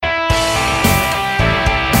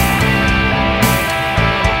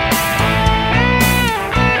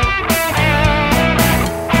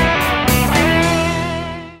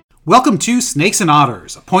Welcome to Snakes and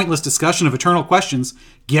Otters, a pointless discussion of eternal questions.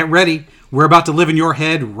 Get ready, we're about to live in your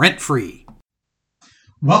head rent-free.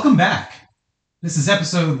 Welcome back. This is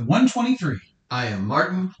episode 123. I am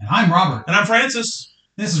Martin. And I'm Robert. And I'm Francis.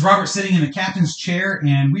 This is Robert sitting in the captain's chair,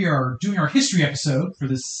 and we are doing our history episode for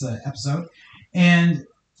this episode. And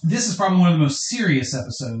this is probably one of the most serious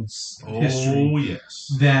episodes of history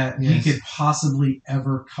that we could possibly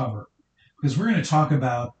ever cover. Because we're going to talk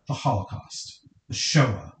about the Holocaust, the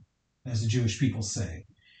Shoah, as the Jewish people say.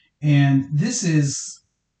 And this is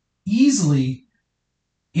easily,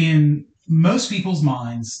 in most people's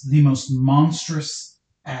minds, the most monstrous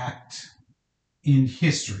act in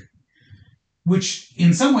history. Which,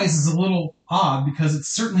 in some ways, is a little odd because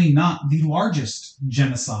it's certainly not the largest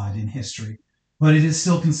genocide in history. But it is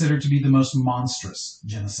still considered to be the most monstrous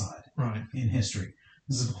genocide in history.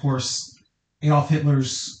 This is, of course, Adolf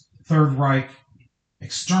Hitler's Third Reich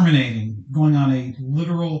exterminating, going on a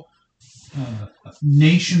literal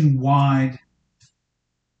nationwide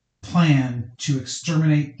plan to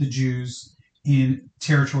exterminate the Jews in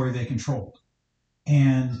territory they controlled.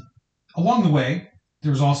 And along the way,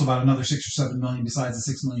 there was also about another 6 or 7 million besides the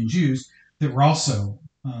 6 million Jews that were also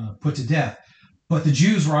put to death. But the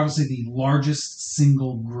Jews were obviously the largest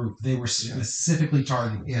single group. They were specifically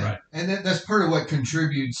targeted. Yeah. Right. And that's part of what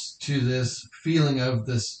contributes to this feeling of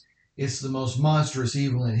this, it's the most monstrous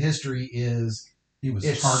evil in history, is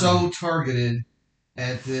it's so targeted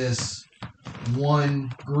at this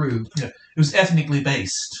one group. Yeah. It was ethnically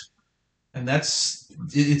based. And it's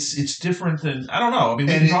different than, I don't know. I mean,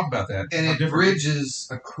 we can talk about that. And it bridges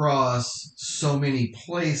across so many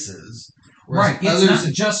places. Right, it's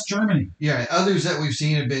not just Germany. Yeah, others that we've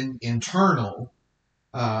seen have been internal,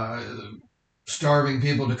 starving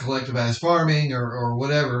people to collectivized farming or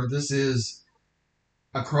whatever. This is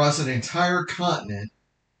across an entire continent,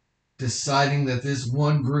 deciding that this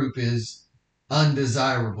one group is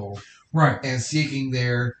undesirable. Right. And seeking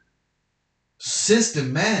their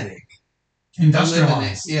systematic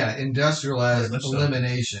industrialized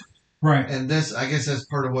elimination. Right. And this, I guess that's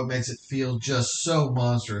part of what makes it feel just so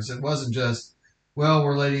monstrous. It wasn't just, well,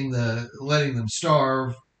 we're letting them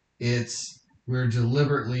starve. It's, we're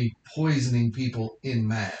deliberately poisoning people en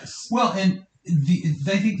masse. Well, and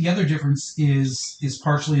I think the other difference is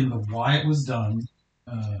partially in the why it was done,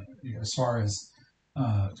 as far as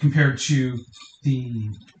compared to the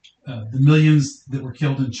millions that were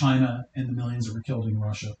killed in China and the millions that were killed in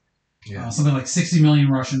Russia. Yeah. Something like 60 million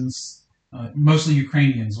Russians. Mostly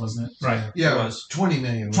Ukrainians, wasn't it? Right. Yeah, it was 20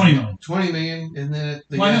 million. 20 million. 20 million, and then...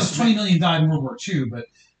 I know 20 million died in World War II, but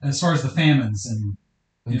as far as the famines in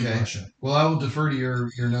Russia... Well, I will defer to your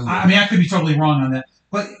number. I mean, I could be totally wrong on that,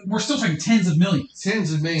 but we're still talking tens of millions.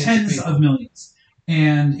 Tens of millions Tens of people. of millions.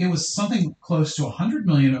 And it was something close to 100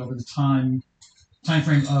 million over the time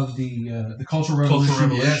frame of the Cultural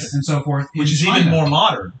Revolution and so forth. Which is even more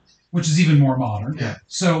modern. Which is even more modern. Yeah.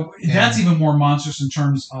 So that's even more monstrous in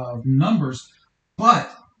terms of numbers. But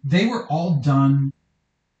they were all done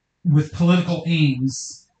with political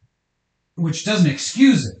aims, which doesn't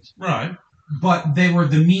excuse it. Right. But they were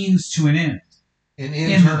the means to an end. An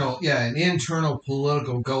internal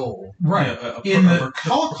political goal. Right. In the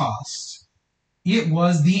Holocaust, it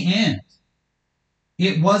was the end.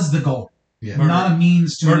 It was the goal. Yeah. Not a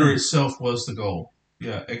means to an end. Murder itself was the goal.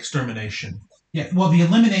 Yeah. Extermination. Yeah, well, the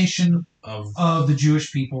elimination of the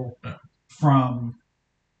Jewish people from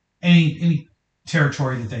any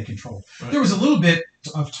territory that they controlled. Right. There was a little bit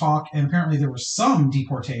of talk, and apparently there were some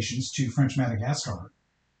deportations to French Madagascar,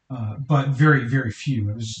 but very, very few.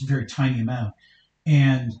 It was just a very tiny amount.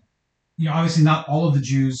 And obviously not all of the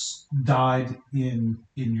Jews died in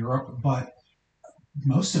Europe, but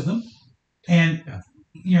most of them. And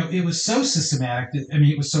it was so systematic.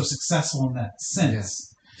 It was so successful in that sense. Yeah.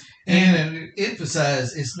 And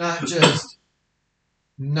emphasize, it's not just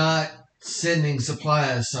not sending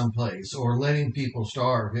supplies someplace or letting people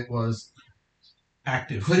starve. It was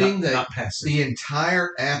active, putting not passive. The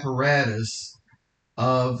entire apparatus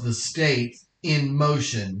of the state in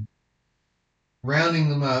motion, rounding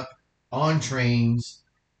them up on trains,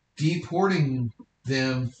 deporting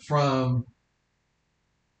them from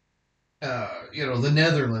the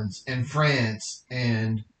Netherlands and France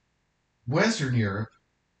and Western Europe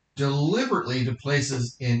deliberately to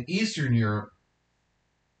places in Eastern Europe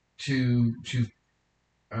to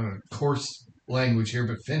coarse language here,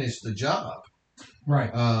 but finish the job.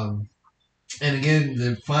 Right. And again,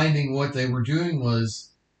 the finding what they were doing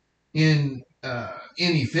was inefficient.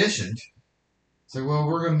 So, well,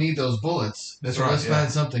 we're going to need those bullets. That's so right. Let's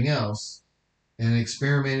find something else. And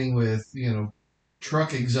experimenting with,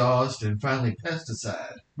 truck exhaust and finally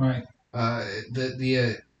pesticide. Right.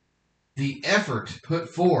 the effort put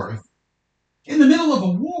forth in the middle of a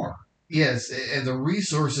war. Yes, and the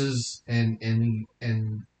resources and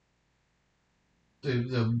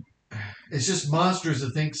the it's just monstrous to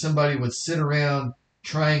think somebody would sit around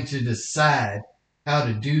trying to decide how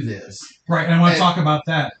to do this. Right, and I want to talk about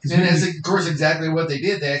that. And that's, of course, exactly what they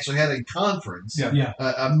did. They actually had a conference,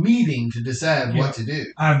 a meeting to decide what to do.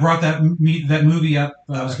 I brought that movie up.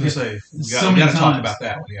 I was going to say, we got to talk about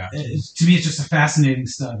that one, to me, it's just a fascinating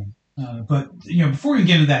study. But, before we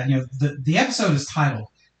get into that, the episode is titled,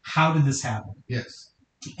 How Did This Happen? Yes.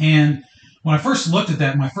 And when I first looked at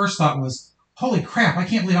that, my first thought was, holy crap, I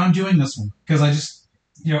can't believe I'm doing this one. Because I just,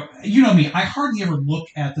 you know me, I hardly ever look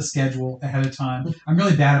at the schedule ahead of time. I'm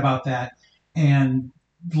really bad about that. And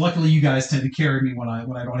luckily you guys tend to carry me when I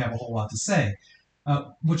don't have a whole lot to say.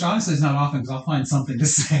 Which honestly is not often because I'll find something to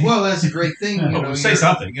say. Well, that's a great thing. Say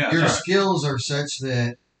something. Yeah, your skills are such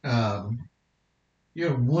that,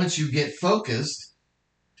 once you get focused,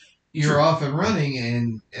 you're off and running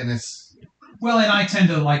and it's... Well, and I tend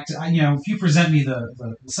to like to, if you present me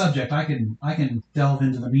the subject, I can delve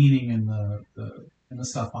into the meaning and the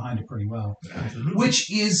stuff behind it pretty well. Absolutely.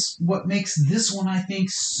 Which is what makes this one, I think,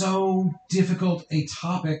 so difficult a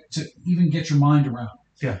topic to even get your mind around.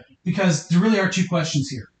 Yeah. Because there really are two questions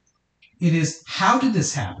here. It is, how did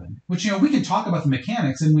this happen? Which, we can talk about the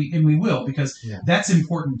mechanics, and we will, because that's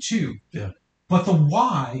important too. Yeah. But the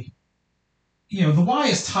why, the why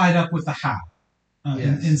is tied up with the how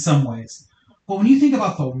in some ways. But when you think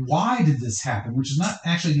about the why did this happen, which is not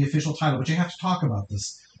actually the official title, but you have to talk about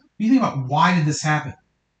this. When you think about why did this happen,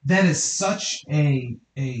 that is such a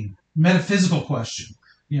metaphysical question.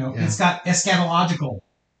 It's got eschatological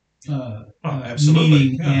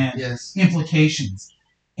meaning and implications.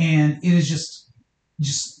 And it is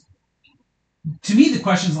just to me, the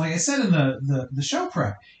question is, like I said in the show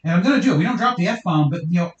prep, and I'm going to do it. We don't drop the F-bomb, but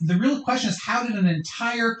the real question is, how did an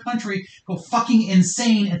entire country go fucking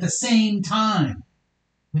insane at the same time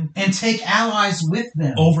and take allies with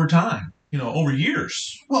them over time? Over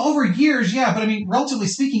years. Well, over years, yeah, but I mean, relatively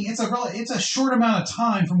speaking, it's a short amount of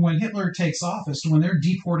time from when Hitler takes office to when they're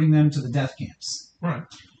deporting them to the death camps. Right.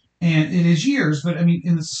 And it is years, but I mean,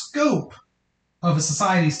 in the scope of a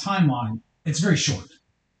society's timeline, it's very short.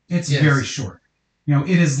 It's very short. It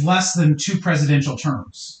is less than 2 presidential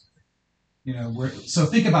terms. So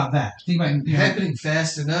think about that. Think about happening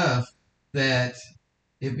fast enough that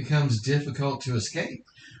it becomes difficult to escape.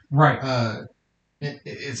 Right.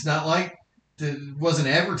 It's not like it wasn't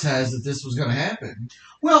advertised that this was going to happen.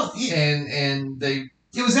 Well, and it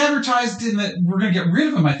was advertised in that we're going to get rid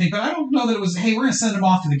of him, I think, but I don't know that it was, hey, we're going to send him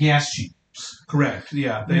off to the gas chambers. Correct.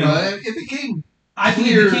 Yeah. It became. I think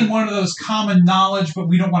it became one of those common knowledge, but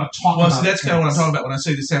we don't want to talk about it. Well, that's kind of what I'm talking about when I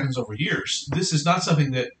say this happens over years. This is not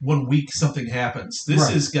something that 1 week something happens. This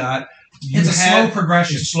has got... It's a slow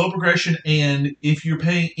progression. It's a slow progression, and if you're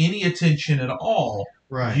paying any attention at all,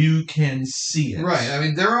 you can see it. Right. I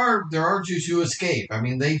mean, there are Jews who escape. I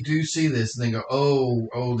mean, they do see this, and they go,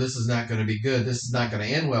 oh, this is not going to be good. This is not going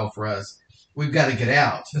to end well for us. We've got to get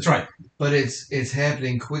out. That's right. But it's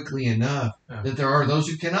happening quickly enough that there are those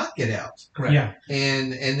who cannot get out. Correct. Yeah.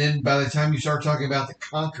 And then by the time you start talking about the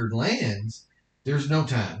conquered lands, there's no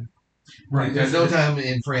time. Right. There's no time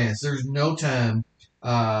in France. There's no time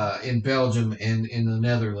in Belgium and in the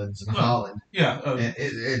Netherlands and Holland. Yeah.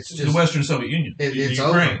 It's just the Western Soviet Union. It's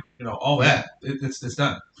Ukraine. Over. All that. It's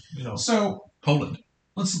done. So Poland.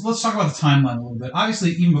 Let's talk about the timeline a little bit.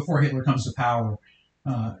 Obviously, even before Hitler comes to power,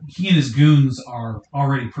 he and his goons are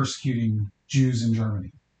already persecuting Jews in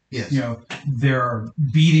Germany. Yes. There are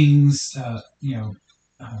beatings,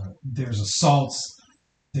 there's assaults,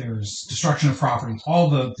 there's destruction of property, all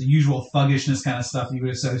the usual thuggishness kind of stuff you would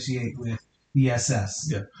associate with the SS.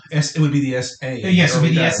 Yeah. It would be the SA. Yes, it would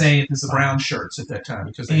be the SA at this time. The brown shirts at that time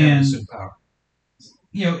because they had assumed power.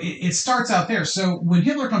 It starts out there. So when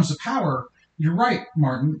Hitler comes to power, you're right,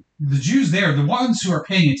 Martin, the Jews there, the ones who are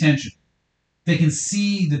paying attention, they can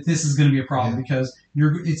see that this is going to be a problem because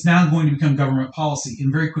it's now going to become government policy,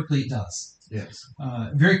 and very quickly it does. Yes.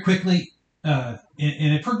 Very quickly,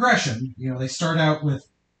 in a progression, they start out with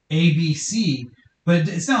A, B, C, but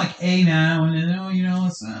it's not like A now, and then,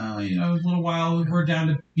 it's, a little while, we're down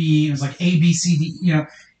to B, and it's like A, B, C, D,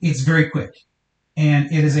 it's very quick. And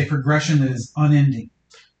it is a progression that is unending.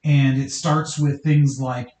 And it starts with things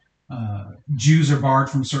like Jews are barred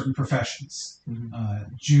from certain professions. Mm-hmm.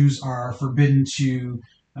 Jews are forbidden to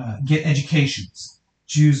get educations.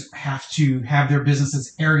 Jews have to have their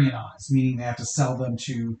businesses Aryanized, meaning they have to sell them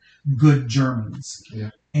to good Germans.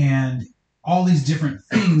 Yeah. And all these different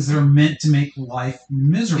things that are meant to make life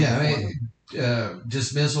miserable. Yeah,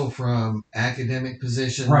 dismissal from academic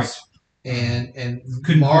positions. Right. and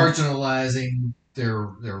marginalizing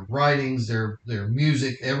their writings, their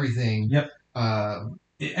music, everything. Yep.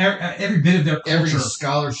 Every bit of their culture. Every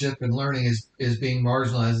scholarship and learning is being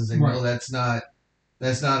marginalized and saying, no, that's not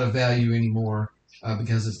a value anymore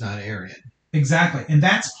because it's not Aryan. Exactly. And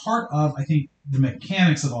that's part of, I think, the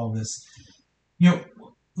mechanics of all this. The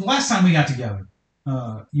last time we got together,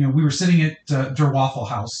 we were sitting at Der Waffle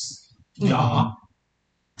House. Yeah.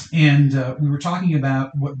 And we were talking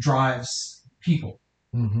about what drives people.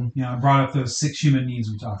 Mm-hmm. I brought up those 6 human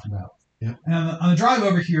needs we talked about. Yeah. And on the drive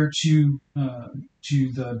over here to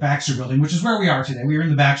the Baxter Building, which is where we are today. We are in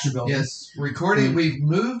the Baxter Building. Yes, recording. Mm-hmm. We've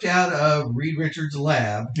moved out of Reed Richards'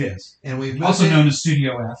 lab. Yes, and we've moved also known as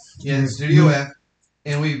Studio F. Yeah, Studio F.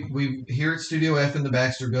 And we here at Studio F in the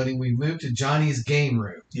Baxter Building. We've moved to Johnny's Game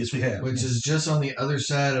Room. Yes, we have. Which is just on the other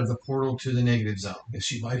side of the portal to the negative zone.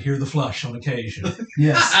 Yes, you might hear the flush on occasion.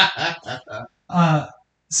 Yes.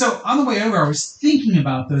 So on the way over, I was thinking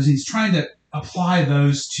about those. He's trying to apply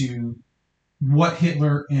those to what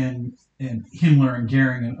Hitler and Himmler and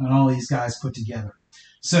Goering and all these guys put together.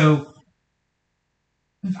 So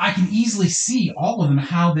I can easily see all of them,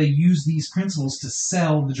 how they use these principles to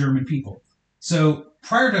sell the German people. So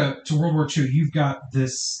prior to World War II, you've got the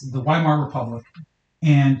Weimar Republic,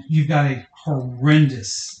 and you've got a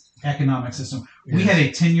horrendous economic system. Yes. We had a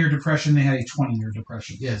 10-year depression. They had a 20-year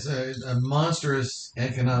depression. Yes, a monstrous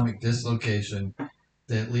economic dislocation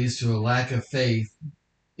that leads to a lack of faith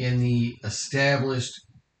in the established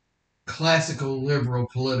classical liberal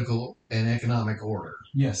political and economic order.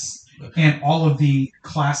 Yes. And all of the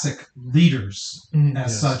classic leaders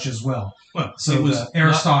as such as well. So the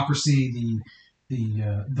aristocracy,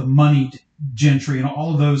 the moneyed gentry, and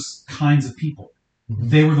all of those kinds of people. Mm-hmm.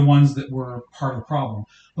 They were the ones that were part of the problem.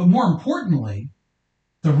 But more importantly,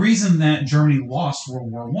 the reason that Germany lost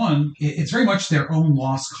World War I, it's very much their own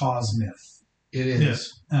lost cause myth. It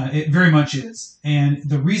is. It very much is. And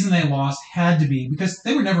the reason they lost had to be because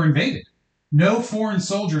they were never invaded. No foreign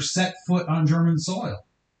soldier set foot on German soil.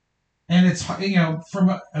 And it's,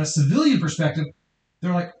 from a civilian perspective,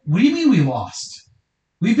 they're like, what do you mean we lost?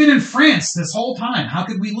 We've been in France this whole time. How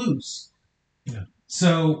could we lose? Yeah.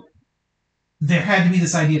 So there had to be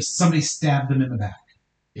this idea of somebody stabbed them in the back.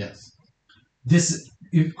 Yes.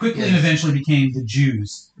 It quickly and eventually became the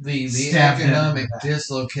Jews. The economic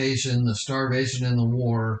dislocation, the starvation in the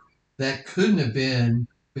war, that couldn't have been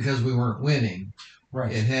because we weren't winning.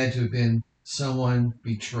 Right. It had to have been someone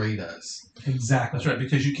betrayed us. Exactly. That's right,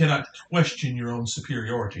 because you cannot question your own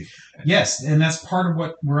superiority. Yes, and that's part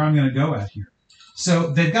of where I'm going to go at here.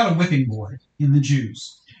 So they've got a whipping boy in the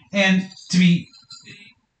Jews. And to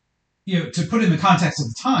put it in the context of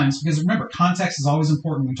the times, because remember, context is always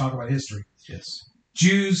important when we talk about history. Yes.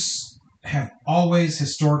 Jews have always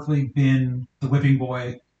historically been the whipping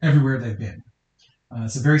boy everywhere they've been.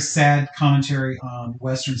 It's a very sad commentary on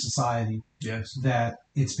Western society. Yes. That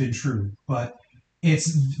it's been true, but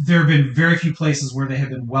there have been very few places where they have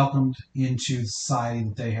been welcomed into the society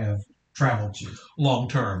that they have traveled to. Long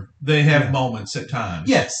term, they have moments at times.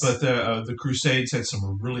 Yes, but the Crusades had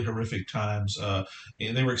some really horrific times.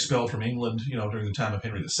 And they were expelled from England, during the time of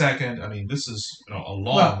Henry II. I mean, this is a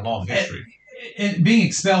long history. And being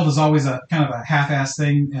expelled is always a kind of a half-assed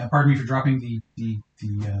thing. Pardon me for dropping the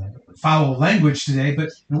foul language today, but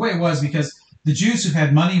the way it was because the Jews who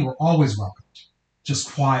had money were always welcomed,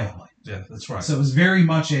 just quietly. Yeah, that's right. So it was very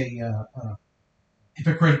much a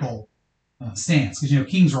hypocritical stance because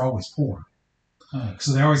kings are always poor,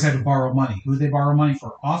 so they always had to borrow money. Who did they borrow money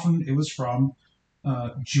for? Often it was from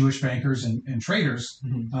Jewish bankers and traders,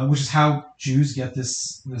 which is how Jews get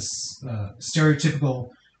this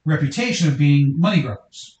stereotypical reputation of being money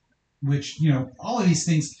grubbers. Which all of these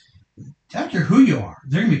things, I don't care who you are,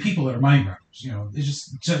 there are going to be people that are money grubbers. It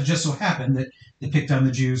just so happened that they picked on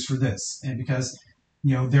the Jews for this, and because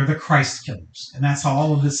they're the Christ killers, and that's how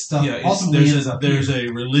all of this stuff ultimately ends up. There's a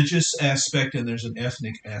religious aspect and there's an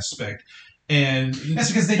ethnic aspect, and that's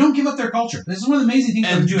because they don't give up their culture. This is one of the amazing things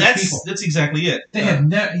about the Jewish people. That's exactly it. They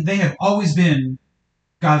have always been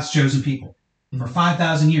God's chosen people for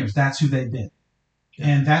 5,000 years. That's who they've been,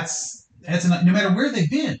 and that's no matter where they've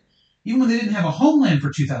been. Even when they didn't have a homeland for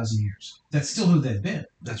 2,000 years, that's still who they've been.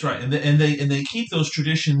 That's right, and they keep those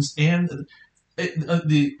traditions. And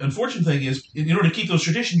the unfortunate thing is, in order to keep those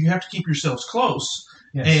traditions, you have to keep yourselves close,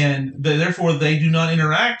 and therefore they do not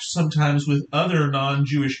interact sometimes with other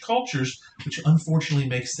non-Jewish cultures, which unfortunately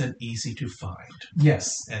makes them easy to find.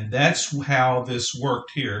 Yes, and that's how this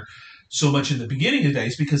worked here so much in the beginning of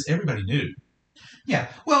days because everybody knew. Yeah,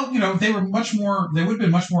 well, they would have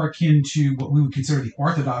been much more akin to what we would consider the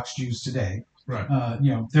Orthodox Jews today. Right.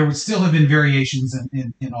 There would still have been variations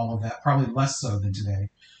in all of that, probably less so than today.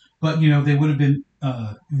 But, they would have been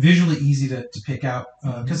visually easy to pick out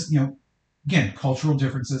because, again, cultural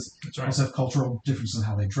differences. That's right. Also have cultural differences in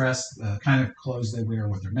how they dress, the kind of clothes they wear,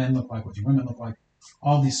 what their men look like, what their women look like,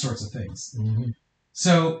 all these sorts of things. Mm-hmm.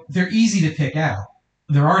 So they're easy to pick out.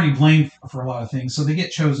 They're already blamed for a lot of things, so they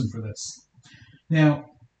get chosen for this. Now,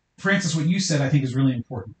 Francis, what you said I think is really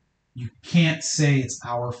important. You can't say it's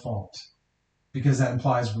our fault because that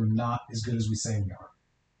implies we're not as good as we say we are.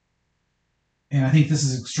 And I think this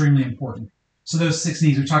is extremely important. So those 6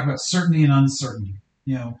 needs, we talk about certainty and uncertainty.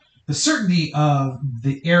 The certainty of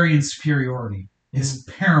the Aryan superiority is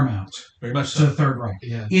paramount Very much to the Third Reich.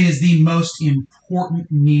 Yeah. It is the most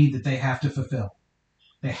important need that they have to fulfill.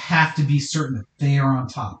 They have to be certain that they are on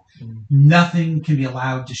top. Mm-hmm. Nothing can be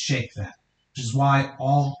allowed to shake that, which is why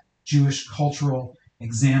all Jewish cultural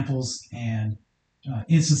examples and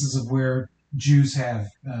instances of where Jews have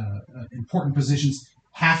important positions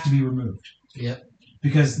have to be removed. Yep.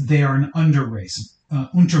 Because they are an under race,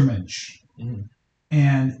 Untermensch. Mm-hmm.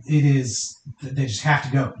 And they just have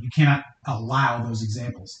to go. You cannot allow those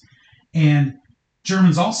examples. And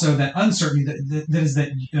Germans also, that uncertainty,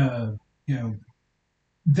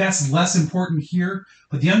 that's less important here,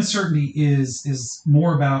 but the uncertainty is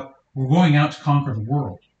more about we're going out to conquer the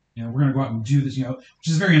world. We're going to go out and do this, which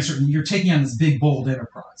is very uncertain. You're taking on this big, bold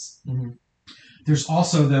enterprise. Mm-hmm. There's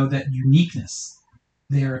also, though, that uniqueness.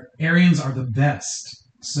 Aryans are the best.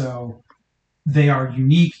 So they are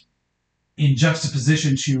unique in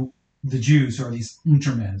juxtaposition to the Jews, who are these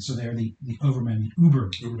Untermen. So they're the overmen, the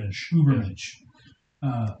Übermensch.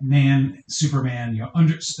 Man, Superman,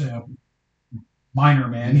 minor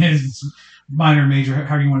man, minor, major,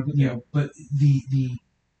 how do you want to, but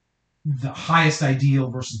the highest ideal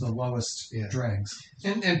versus the lowest dregs.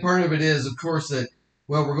 And part of it is, of course, that,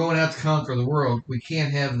 we're going out to conquer the world. We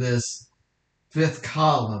can't have this fifth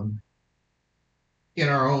column in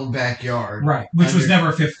our own backyard. Right, which was never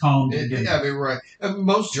a fifth column to begin with. Right.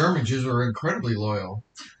 Most German Jews were incredibly loyal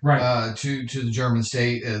to the German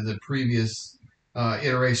state, the previous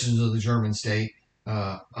iterations of the German state.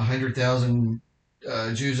 100,000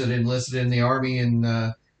 Jews that enlisted in the army in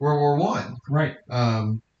World War I. Right.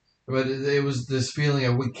 But it was this feeling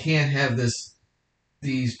of we can't have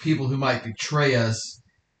these people who might betray us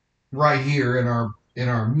right here in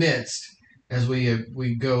our midst as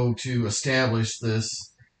we go to establish this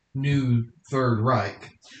new Third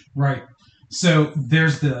Reich. Right. So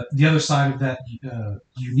there's the other side of that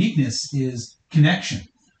uniqueness is connection.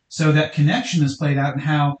 So that connection is played out in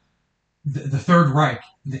how the Third Reich,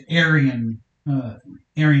 the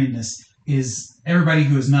Aryanness, is everybody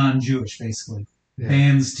who is non-Jewish, basically,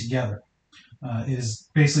 bands together. It is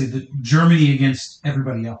basically the Germany against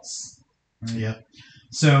everybody else. Right? Yeah.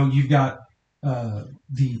 So you've got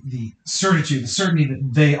the certitude, the certainty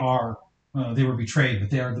that they were betrayed, but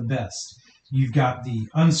they are the best. You've got the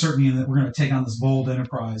uncertainty that we're going to take on this bold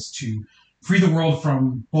enterprise to free the world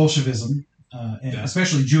from Bolshevism, and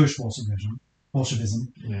especially Jewish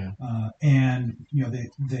Bolshevism. Yeah. And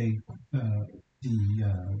the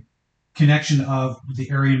connection of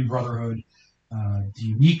the Aryan Brotherhood, the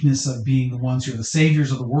uniqueness of being the ones who are the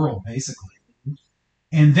saviors of the world, basically.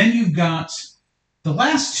 And then you've got the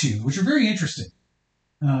last two, which are very interesting.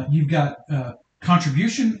 You've got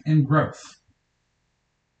contribution and growth.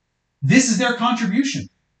 This is their contribution.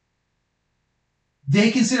 They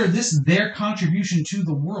consider this their contribution to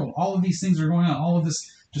the world. All of these things are going on. All of this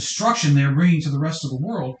destruction they're bringing to the rest of the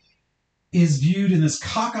world is viewed in this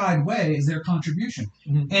cockeyed way as their contribution.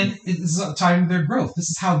 Mm-hmm. And it's tied to their growth. This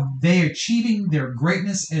is how they're achieving their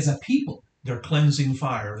greatness as a people. Their cleansing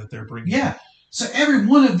fire that they're bringing. Yeah. So every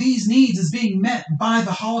one of these needs is being met by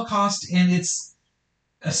the Holocaust and its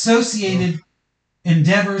associated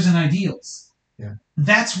endeavors and ideals. Yeah.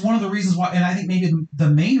 That's one of the reasons why, and I think maybe the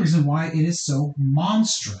main reason why it is so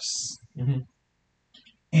monstrous. Mm-hmm.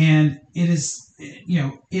 And it is,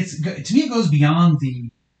 to me it goes beyond the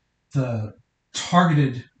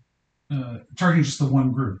targeting just the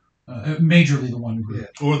one group, majorly the one group.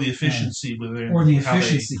 Yeah. Or the efficiency within how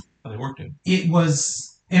they worked it. It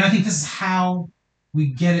was, and I think this is how we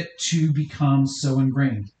get it to become so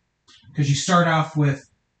ingrained. Because you start off with,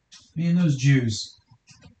 those Jews,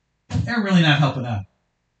 they're really not helping out.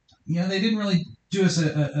 They didn't really do us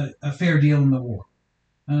a fair deal in the war.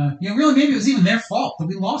 Really, maybe it was even their fault that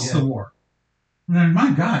we lost the war. And then,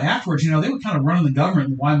 my God, afterwards, they were kind of running the government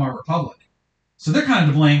in the Weimar Republic. So they're kind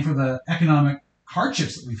of to blame for the economic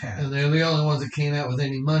hardships that we've had. And they're the only ones that came out with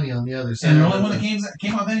any money on the other side. And the only one that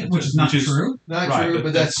came out with any, which is not true. Not true,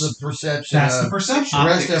 but that's the perception. That's the perception. The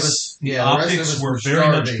rest of us, the optics were very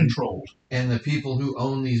much controlled. And the people who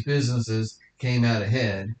own these businesses came out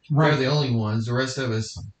ahead. Right. They're the only ones. The rest of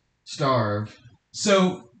us starved.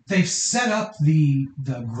 So they've set up the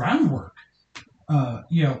groundwork.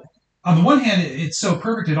 On the one hand, it's so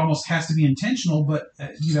perfect it almost has to be intentional, but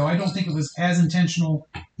I don't think it was as intentional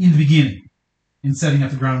in the beginning in setting up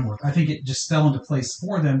the groundwork. I think it just fell into place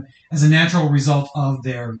for them as a natural result of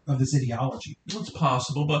this ideology. It's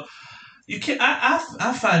possible, but you can.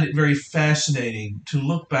 I find it very fascinating to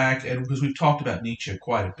look back at, because we've talked about Nietzsche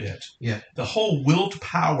quite a bit. Yeah, the whole will to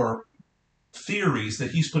power theories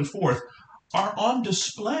that he's put forth are on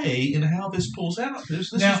display in how this pulls out.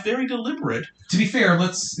 This is very deliberate. To be fair,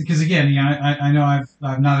 because again, I know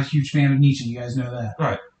I'm not a huge fan of Nietzsche. You guys know that,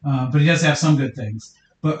 right? But he does have some good things.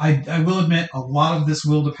 But I will admit, a lot of this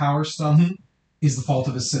will to power stuff is the fault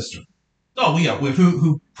of his sister. Oh, yeah,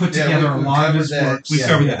 who put together a lot of his work. We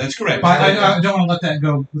covered that. That's correct. But I don't want to let that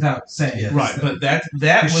go without saying. Yes. Right, but that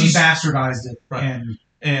was, she bastardized it, right.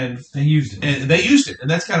 And they used it. And they used it. And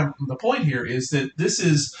that's kind of the point here, is that this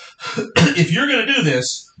is, if you're going to do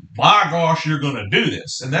this, by gosh, you're going to do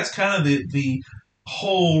this. And that's kind of the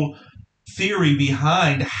whole theory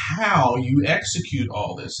behind how you execute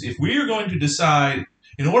all this. If we are going to decide,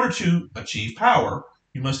 in order to achieve power,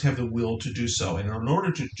 you must have the will to do so. And in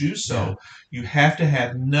order to do so, you have to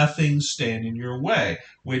have nothing stand in your way,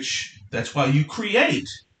 that's why you create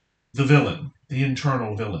the villain, the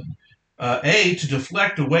internal villain. To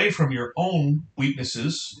deflect away from your own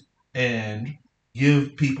weaknesses and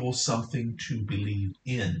give people something to believe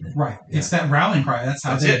in. Right. Yeah. It's that rallying cry. That's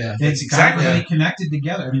how that's exactly really connected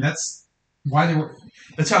together. I mean, that's why they were.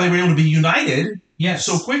 That's how they were able to be united. Yes.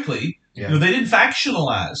 So quickly. Yeah. They didn't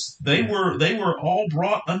factionalize. They were all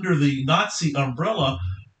brought under the Nazi umbrella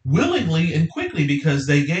willingly and quickly, because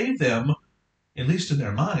they gave them, at least in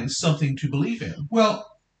their minds, something to believe in.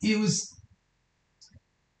 Well, it was.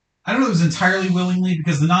 I don't know if it was entirely willingly,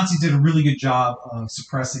 because the Nazis did a really good job of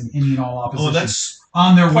suppressing any and all opposition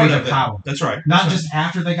on their way to power. That's right. Not just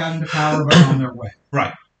after they got into power, but on their way.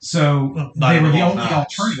 Right. So they were the only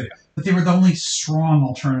alternative. But they were the only strong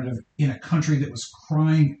alternative in a country that was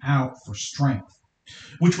crying out for strength.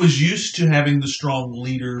 Which was used to having the strong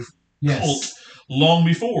leader cult long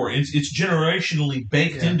before. It's generationally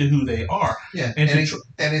baked into who they are. Yeah, and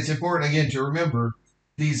it's important, again, to remember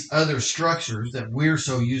these other structures that we're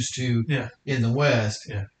so used to in the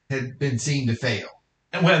West had been seen to fail.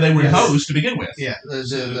 And they were imposed to begin with. Yeah,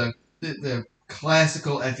 the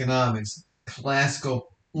classical economics, classical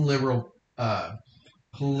liberal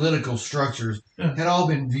political structures had all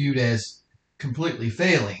been viewed as completely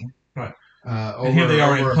failing. Right. And here they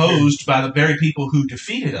are imposed by the very people who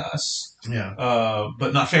defeated us. Yeah.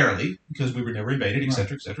 But not fairly, because we were never invaded, et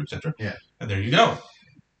cetera, et cetera, et cetera. Yeah. And there you go.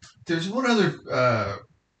 There's one other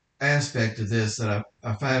aspect of this that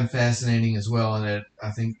I find fascinating as well, and it,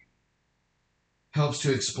 I think, helps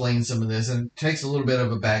to explain some of this, and it takes a little bit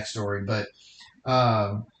of a backstory. But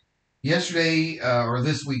yesterday, or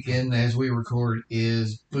this weekend, as we record,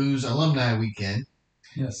 is Boo's Alumni Weekend.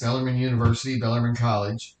 Yes. Bellarmine University, Bellarmine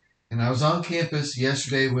College. And I was on campus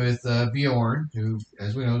yesterday with Bjorn, who,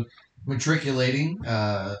 as we know, matriculating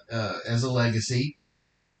as a legacy.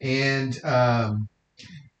 And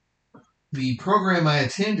the program I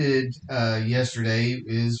attended yesterday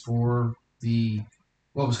is for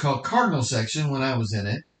what was called Cardinal Section when I was in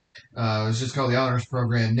it. It's just called the Honors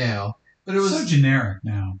Program now. But it was so generic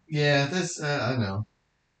now. Yeah, that's I know.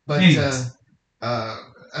 But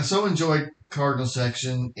I so enjoyed Cardinal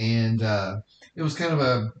Section, and it was kind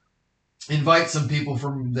of invite some people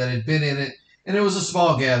that had been in it, and it was a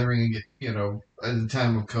small gathering. At the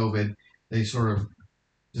time of COVID, they sort of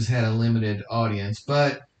just had a limited audience.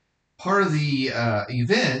 But part of the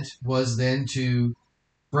event was then to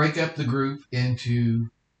break up the group into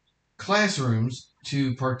classrooms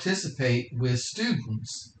to participate with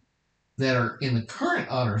students that are in the current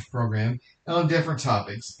honors program on different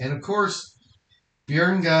topics. And of course,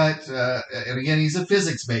 Bjorn got, and again, he's a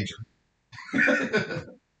physics major,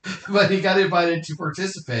 but he got invited to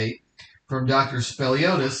participate from Dr.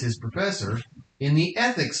 Speliotis, his professor, in the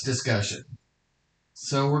ethics discussion.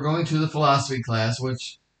 So we're going to the philosophy class,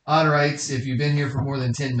 which Otterites, if you've been here for more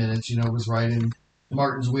than 10 minutes, was right in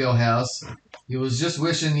Martin's wheelhouse. He was just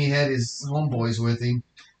wishing he had his homeboys with him.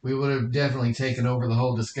 We would have definitely taken over the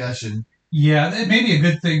whole discussion. Yeah, it may be a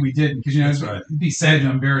good thing we didn't, because it'd be sad to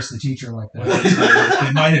embarrass the teacher like that.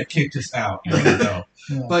 They might have kicked us out. You never know.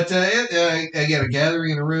 Yeah. But again, a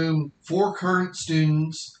gathering in a room, 4 current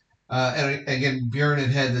students, And again, Bjorn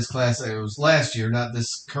had this class. It was last year, not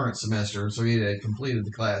this current semester, so he had completed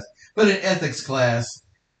the class. But an ethics class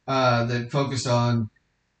that focused on,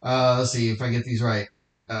 let's see if I get these right,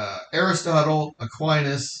 Aristotle,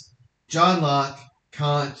 Aquinas, John Locke,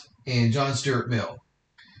 Kant, and John Stuart Mill.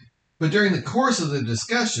 But during the course of the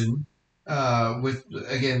discussion,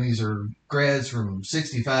 again, these are grads from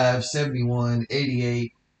 65, 71,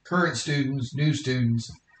 88, current students, new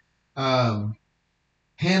students. Hannah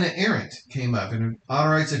Arendt came up, and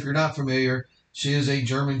Honor writes, if you're not familiar, she is a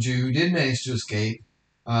German Jew who did manage to escape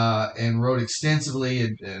and wrote extensively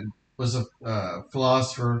and was a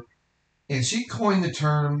philosopher, and she coined the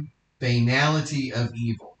term banality of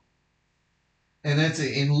evil. And that's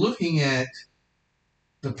in looking at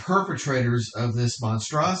the perpetrators of this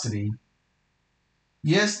monstrosity.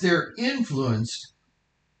 Yes, they're influenced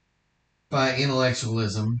by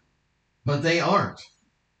intellectualism, but they aren't.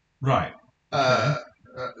 Right.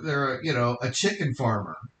 They're, a chicken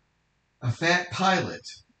farmer, a fat pilot,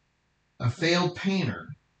 a failed painter,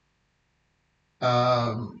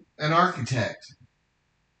 an architect,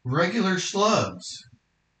 regular schlubs,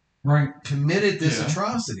 right, committed this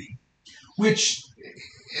atrocity. Which,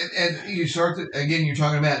 and you start to, again, you're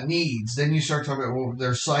talking about needs. Then you start talking about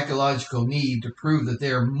their psychological need to prove that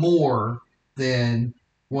they're more than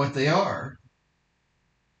what they are,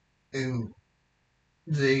 and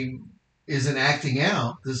they isn't acting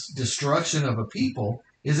out. This destruction of a people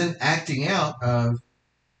isn't acting out of,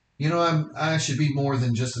 I should be more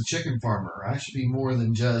than just a chicken farmer. I should be more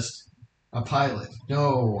than just a pilot.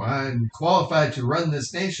 No, I'm qualified to run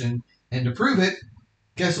this nation, and to prove it,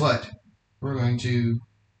 guess what? We're going to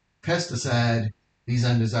pesticide these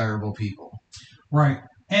undesirable people. Right.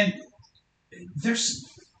 And there's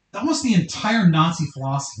almost the entire Nazi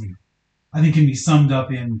philosophy, I think, can be summed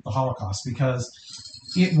up in the Holocaust, because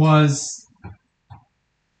it was,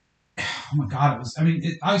 oh my God,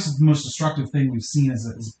 it obviously the most destructive thing we've seen as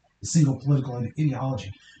a single political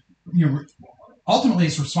ideology. Ultimately,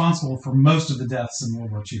 it's responsible for most of the deaths in World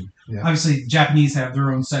War II. Yeah. Obviously, Japanese have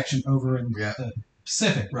their own section over in the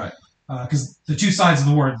Pacific. Right. Because the two sides of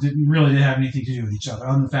the war didn't have anything to do with each other,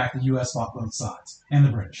 other than the fact that the U.S. fought both sides, and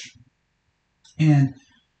the British. And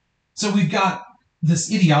so we've got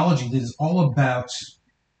this ideology that is all about,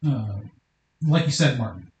 like you said,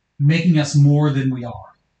 Martin, making us more than we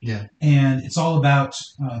are. Yeah. And it's all about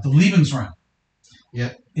the Lebensraum.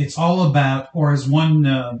 Yeah. It's all about, or as one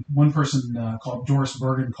person called Doris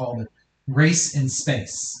Bergen called it, race and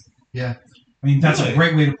space. Yeah. I mean, that's a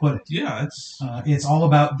great way to put it. Yeah. It's all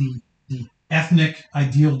about the ethnic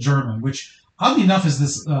ideal German, which oddly enough is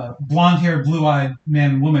this blonde-haired, blue-eyed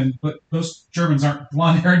man and woman, but most Germans aren't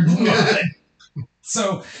blonde-haired and blue-eyed.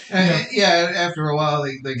 So, after a while,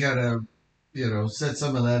 they kind of, set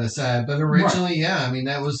some of that aside. But originally,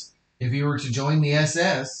 that was, if you were to join the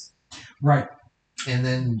SS. Right. And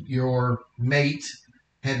then your mate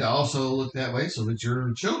had to also look that way so that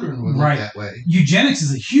your children would look that way. Eugenics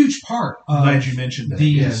is a huge part of Glad you mentioned that.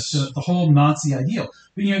 The whole Nazi ideal.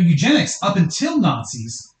 But, eugenics, up until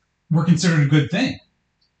Nazis, were considered a good thing.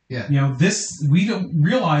 Yeah. We don't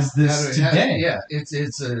realize this today.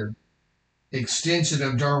 It's a extension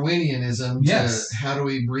of Darwinianism to how do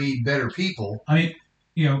we breed better people. I mean,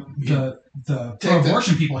 the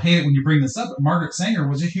pro-abortion people hate it when you bring this up, but Margaret Sanger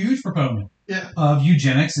was a huge proponent of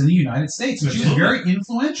eugenics in the United States, and she was very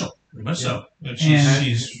influential. Very much so. How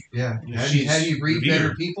do you breed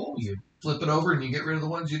better people? You flip it over and you get rid of the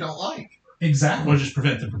ones you don't like. Exactly. Or just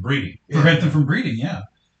prevent them from breeding. Prevent them from breeding,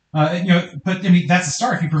 but that's the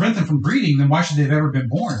start. If you prevent them from breeding, then why should they have ever been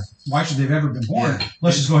born? Let's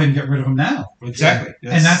just go ahead and get rid of them now. Exactly.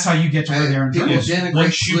 Yeah. And that's how you get to where they are in People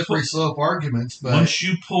denigrate slippery slope arguments, but once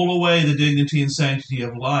you pull away the dignity and sanctity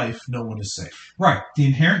of life, no one is safe. Right. The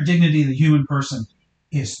inherent dignity of the human person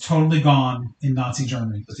is totally gone in Nazi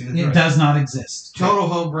Germany. It does not exist. Total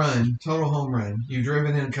home run. You've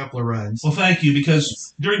driven in a couple of runs. Well, thank you,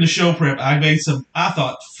 because during the show prep, I made some, I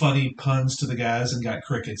thought, funny puns to the guys and got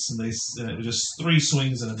crickets, and it was just 3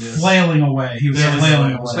 swings and a miss. Flailing away. He was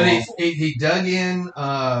flailing away. But he dug in.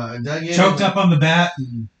 Choked up on the bat.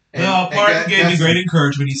 Martin gave me great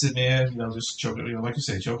encouragement. He said, "Man, just choke it. Like you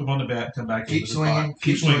say, choke him on the bat, come back. Keep swinging.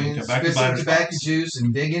 Come back to batter's tobacco juice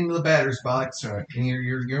and dig into the batter's box. That's right. And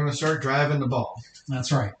you're going to start driving the ball.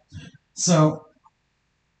 That's right. So,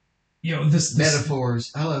 this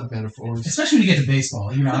metaphors. I love metaphors, especially when you get to baseball.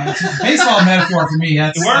 Baseball metaphor for me.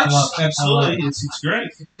 It works. Absolutely, it's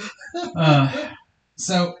great.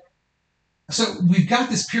 So we've got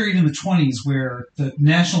this period in the 1920s where the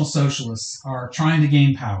National Socialists are trying to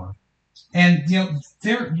gain power, and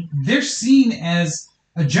they're seen as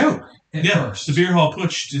a joke. at first. The beer hall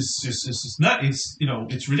putsch is just not. It's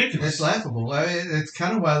ridiculous. It's laughable. I mean, it's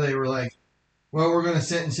kind of why they were like, well, we're going to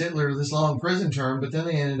sentence Hitler to this long prison term, but then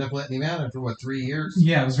they ended up letting him out after 3 years?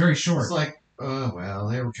 Yeah, it was very short. It's like, oh well,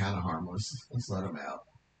 they were kind of harmless. Let's let them out.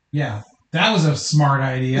 Yeah, that was a smart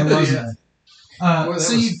idea, wasn't it? Well, that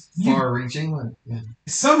was far-reaching. Yeah.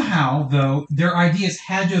 Somehow, though, their ideas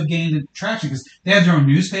had to have gained traction because they had their own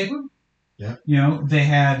newspaper. Yeah. They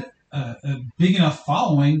had a big enough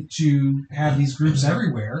following to have these groups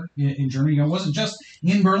everywhere in Germany. It wasn't just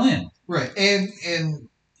in Berlin. Right, and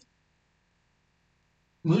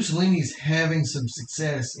Mussolini's having some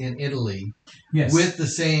success in Italy with the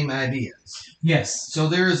same ideas. Yes. So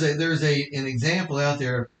there's an example out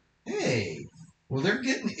there. Hey, well, they're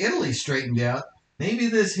getting Italy straightened out. Maybe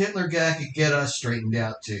this Hitler guy could get us straightened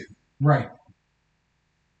out too. Right.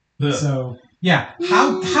 So yeah,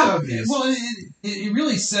 how well it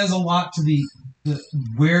really says a lot to the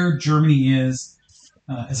where Germany is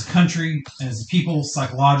as a country, as a people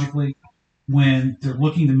psychologically, when they're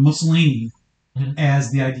looking to Mussolini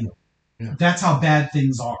as the ideal. Yeah. That's how bad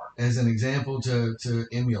things are. As an example to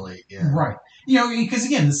emulate. Yeah. Right. Because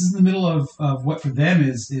again, this is in the middle of what for them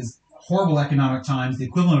is horrible economic times, the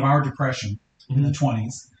equivalent of our depression in the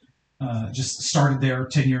 20s. Just started there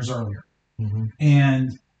 10 years earlier. Mm-hmm.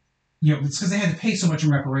 And it's because they had to pay so much in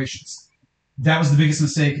reparations. That was the biggest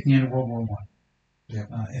mistake at the end of World War I. Yeah.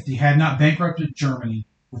 If they had not bankrupted Germany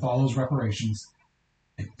with all those reparations,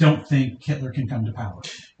 I don't think Hitler can come to power.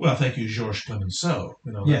 Well, thank you, Georges Clemenceau.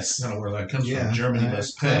 Yes. That's kind of where that comes from. Germany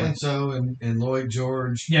must pay. Clemenceau and Lloyd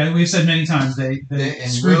George. Yeah, we've said many times they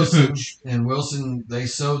screwed Wilson, the pooch. And Wilson, they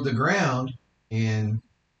sowed the ground, and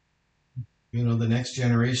the next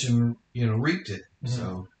generation, reaped it.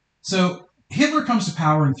 Mm-hmm. So Hitler comes to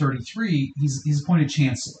power in 1933. He's appointed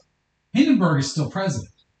chancellor. Hindenburg is still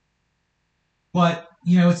president. But,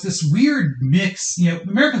 it's this weird mix.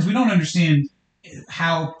 Americans, we don't understand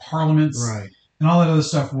how parliaments and all that other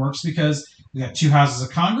stuff works because we got two houses of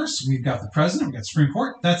Congress, we've got the president, we've got the Supreme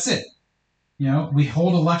Court, that's it. We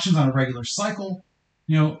hold elections on a regular cycle.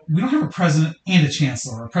 We don't have a president and a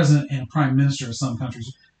chancellor, or a president and a prime minister in some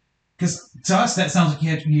countries. Because to us, that sounds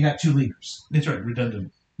like you got two leaders. That's right,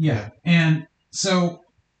 redundant. Yeah. And so,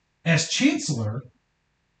 as chancellor,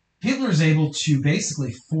 Hitler is able to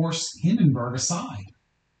basically force Hindenburg aside.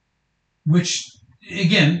 Which,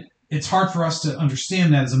 again, it's hard for us to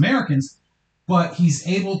understand that as Americans, but he's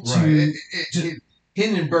able to...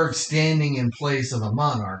 Hindenburg standing in place of a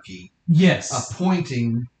monarchy. Yes.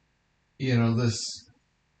 Appointing, this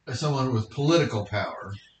someone with political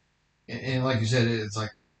power. And like you said, it's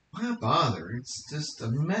like, why bother? It's just a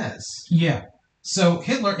mess. Yeah. So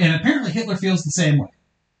Hitler, and apparently Hitler feels the same way.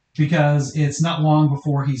 Because it's not long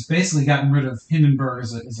before he's basically gotten rid of Hindenburg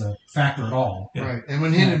as a factor at all. Yeah. Right. And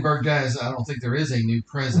when Hindenburg dies, I don't think there is a new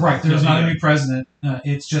president. Right. There's not a new president.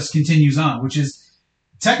 It just continues on, which is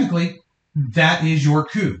technically, that is your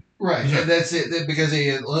coup. Right. And that's it. Because he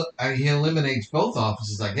eliminates both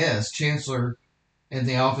offices, I guess. Chancellor, and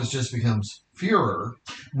the office just becomes Führer.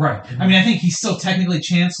 Right. I mean, I think he's still technically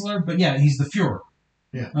chancellor, but yeah, he's the Führer.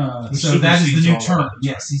 Yeah. So that is the new term.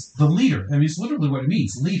 Yes, he's the leader. I mean, it's literally what it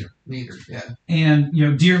means, leader. Leader, yeah. And,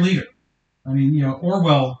 dear leader. I mean,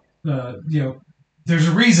 Orwell, there's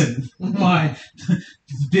a reason why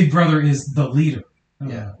Big Brother is the leader.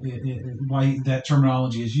 Why that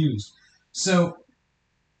terminology is used. So,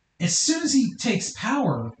 as soon as he takes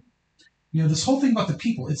power, this whole thing about the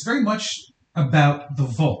people, it's very much about the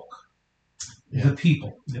Volk, the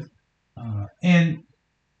people. Yeah. And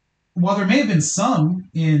while there may have been some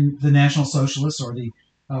in the National Socialists or the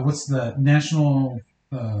what's the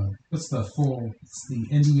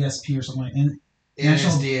NDSP or something like that?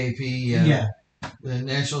 NSDAP, yeah. The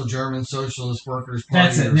National German Socialist Workers Party.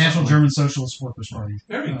 That's it, National German Socialist Workers Party.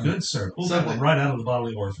 Very good, sir. Pull that one right out of the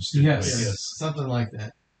bodily orifice. Yes. Something like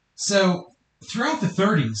that. So, throughout the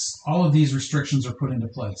 30s, all of these restrictions are put into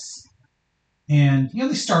place. And,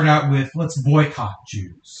 they start out with, let's boycott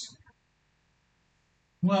Jews.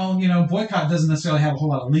 Well, boycott doesn't necessarily have a whole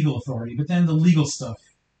lot of legal authority, but then the legal stuff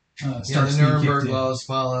starts the Nuremberg laws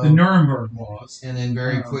follow. The Nuremberg laws. And then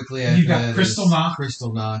very quickly after you've got Kristallnacht.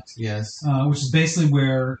 Kristallnacht, yes. Which is basically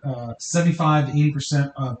where 75 to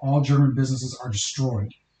 80% of all German businesses are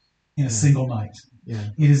destroyed in a single night. Yeah.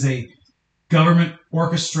 It is a government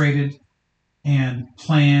orchestrated and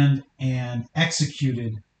planned and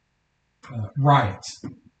executed riot.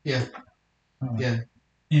 Yeah.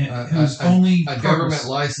 Whose only a government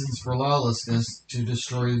license for lawlessness to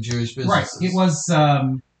destroy the Jewish businesses. Right. It was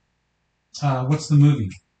what's the movie?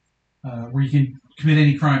 where you can commit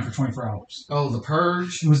any crime for 24 hours. Oh, The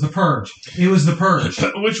Purge? It was The Purge. It was The Purge.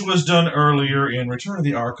 Which was done earlier in Return of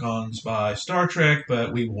the Archons by Star Trek,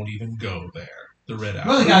 but we won't even go there. The Red Hour.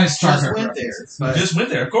 Well, the guy just went there. Just went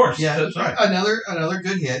there, of course. Yeah, that's right. Another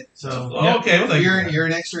good hit. So okay, well, you're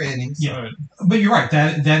an extra innings. Yeah, but you're right.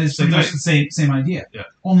 That is pretty much the same idea. Yeah.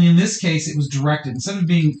 Only in this case, it was directed. Instead of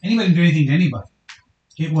being anybody can do anything to anybody,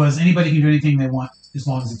 it was anybody can do anything they want as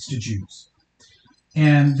long as it's to Jews.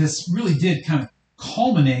 And this really did kind of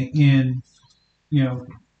culminate in,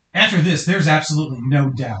 after this, there's absolutely no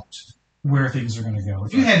doubt where things are going to go.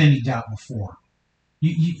 If you had any doubt before,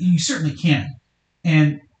 you certainly can.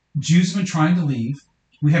 And Jews have been trying to leave.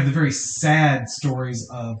 We have the very sad stories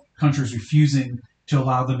of countries refusing to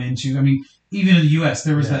allow them into. I mean, even in the U.S.,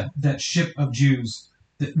 there was that ship of Jews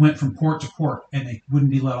that went from port to port, and they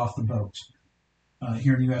wouldn't be let off the boat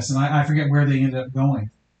here in the U.S. And I forget where they ended up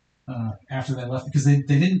going after they left, because they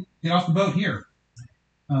didn't get off the boat here,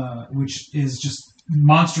 which is just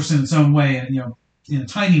monstrous in its own way, and in a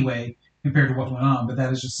tiny way compared to what went on. But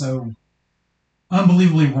that is just so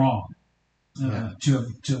unbelievably wrong. To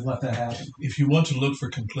have let that happen. If you want to look for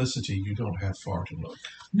complicity, you don't have far to look.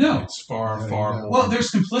 No. It's far more. Well,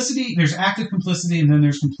 there's complicity, there's active complicity, and then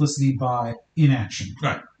there's complicity by inaction.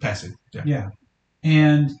 Right, passive. Yeah.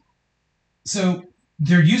 And so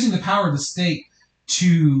they're using the power of the state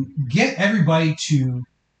to get everybody to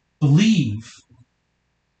believe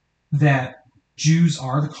that Jews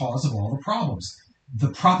are the cause of all the problems. The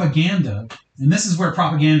propaganda, and this is where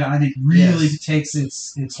propaganda, I think, really takes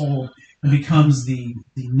its hold and becomes the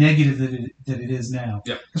negative that it is now.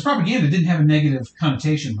 Because propaganda didn't have a negative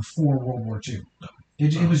connotation before World War II. No.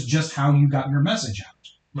 It was just how you got your message out.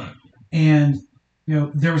 Right. And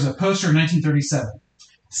there was a poster in 1937.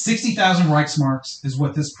 60,000 Reichsmarks is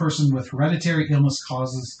what this person with hereditary illness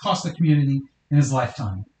cost the community in his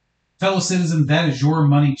lifetime. Fellow citizen, that is your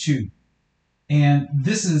money too. And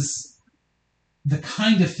this is the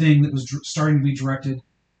kind of thing that was starting to be directed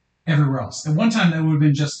everywhere else. At one time, that would have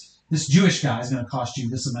been just, this Jewish guy is going to cost you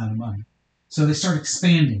this amount of money. So they start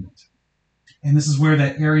expanding it. And this is where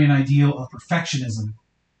that Aryan ideal of perfectionism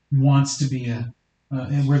wants to be,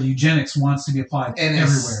 and where the eugenics wants to be applied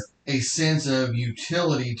everywhere. A sense of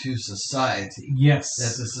utility to society. Yes.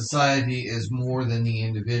 That the society is more than the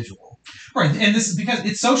individual. Right. And this is because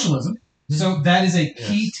it's socialism. So that is a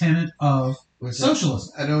key tenet of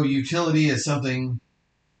socialism. I know utility is something,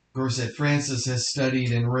 of course, that Francis has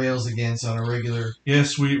studied and rails against on a regular.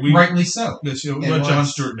 Yes, we rightly so. Yes, John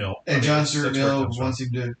Stuart Mill. And John Stuart Mill wants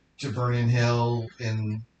him to burn in hell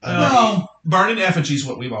and. Burn in effigy is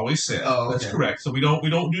what we've always said. Oh, okay. That's correct. So we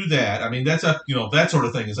don't do that. I mean, that's up. That sort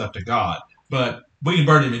of thing is up to God. But we can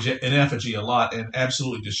burn him in effigy a lot and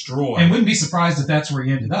absolutely destroy. And wouldn't be surprised if that's where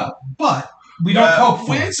he ended up. But we don't hope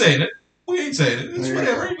for it. We ain't saying it. It's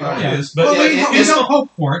whatever. It is. But we don't hope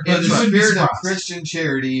for it. In the spirit of Christian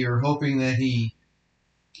charity, you're hoping that he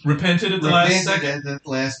repented at the last second. At the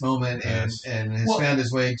last moment and has found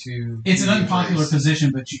his way to. It's an unpopular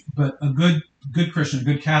position, but a good Christian, a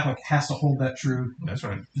good Catholic has to hold that true. That's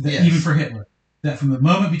right. Even for Hitler, that from the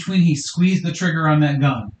moment between he squeezed the trigger on that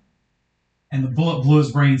gun and the bullet blew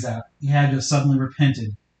his brains out, he had to have suddenly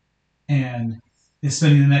repented and is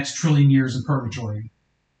spending the next trillion years in purgatory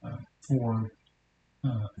for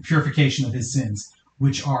purification of his sins,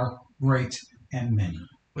 which are great and many.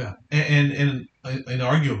 Yeah, and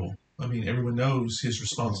inarguable. I mean, everyone knows his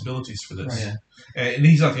responsibilities for this. Right. And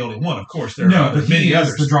he's not the only one, of course. There are many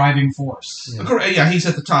others. The driving force. Yeah, he's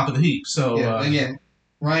at the top of the heap. So again,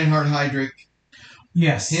 Reinhard Heydrich,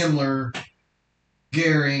 yes, Himmler,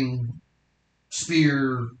 Goering,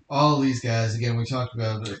 Speer, all these guys. Again, we talked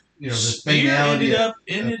about the banality.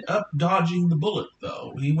 Ended up dodging the bullet,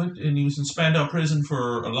 though. He went and he was in Spandau prison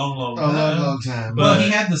for a long time. Well, he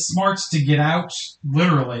had the smarts to get out,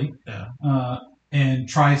 literally. Yeah. And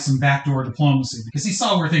try some backdoor diplomacy because he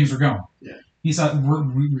saw where things were going. Yeah. He thought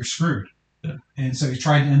we're screwed. Yeah. And so he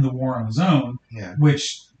tried to end the war on his own,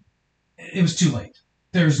 which it was too late.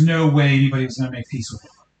 There's no way anybody was going to make peace with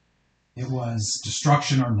him. It was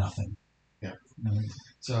destruction or nothing. Yeah.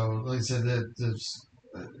 So, like I said,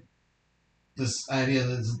 this idea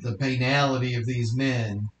that the banality of these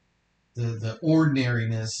men, the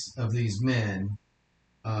ordinariness of these men,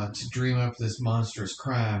 to dream up this monstrous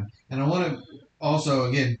crime. And I want to also,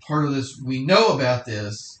 again, part of this, we know about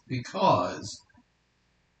this because,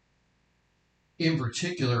 in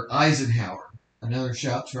particular, Eisenhower, another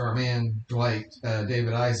shout to our man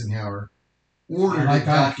David Eisenhower, ordered it,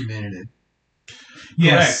 documented it.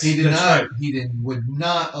 Yes, he did not. Right. Would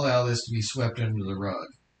not allow this to be swept under the rug,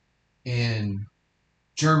 and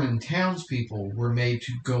German townspeople were made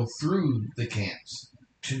to go through the camps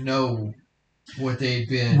to know what they'd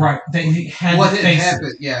been. Right. They had what had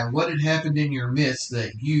happened. Yeah, what had happened in your midst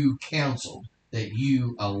that you counseled, that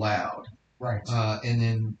you allowed. Right. And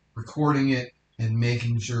then recording it and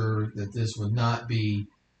making sure that this would not be,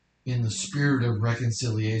 in the spirit of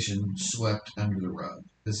reconciliation, swept under the rug.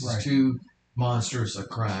 This is too monstrous a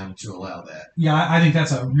crime to allow that. Yeah, I think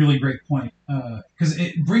that's a really great point, because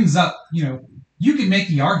it brings up, you can make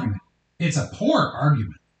the argument. It's a poor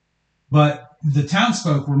argument, but the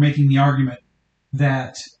townsfolk were making the argument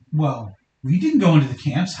that, well, we didn't go into the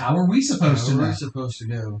camps. How are we supposed to know? How are we supposed to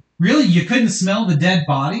know? Really? You couldn't smell the dead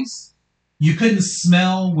bodies? You couldn't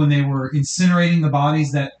smell when they were incinerating the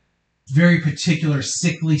bodies that very particular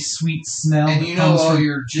sickly sweet smell? And all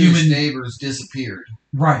your Jewish neighbors disappeared.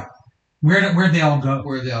 Right. Where'd they all go?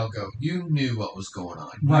 Where'd they all go? You knew what was going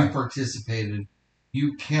on. Right. You participated.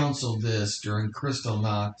 You counseled this during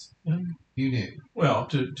Kristallnacht. Mm-hmm. You knew. Well,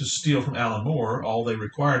 to steal from Alan Moore, all they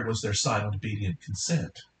required was their silent, obedient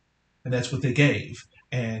consent. And that's what they gave.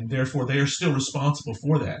 And therefore, they are still responsible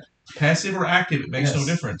for that. Passive or active, it makes no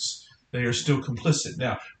difference. They are still complicit.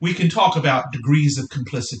 Now, we can talk about degrees of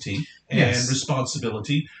complicity and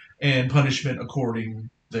responsibility and punishment according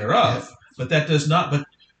thereof. Yes. But that does not... But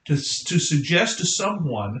to suggest to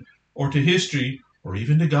someone or to history or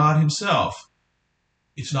even to God himself,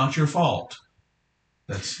 it's not your fault.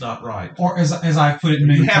 That's not right. Or as I've put it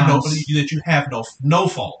many times, that you have no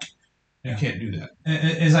fault. Yeah. You can't do that.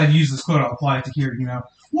 As I've used this quote, I'll apply it to here.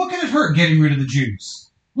 What can it hurt getting rid of the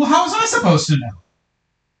Jews? Well, how was I supposed to know?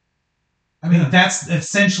 I mean, that's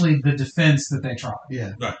essentially the defense that they try.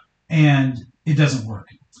 Yeah, right. And it doesn't work.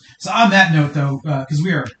 So on that note, though, because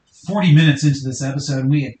we are 40 minutes into this episode, and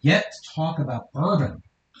we have yet to talk about bourbon.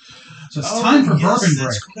 So it's time for bourbon break.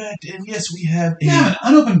 That's correct. And yes, we have an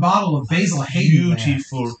unopened bottle of Basil Hayden.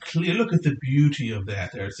 Beautiful, clear. Look at the beauty of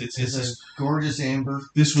that. There, it's a gorgeous amber.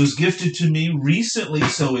 This was gifted to me recently,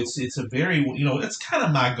 so it's a very it's kind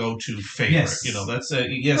of my go-to favorite. Yes. That's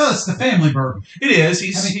Well, it's the family bourbon. It is.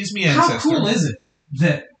 He's my ancestor. How cool is it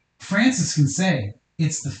that Francis can say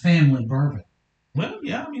it's the family bourbon? Well,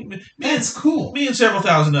 yeah, I mean, that's cool. Me and several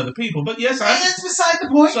thousand other people, but yes, that's beside the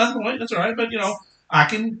point. Beside the point. That's all right, but I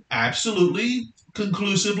can absolutely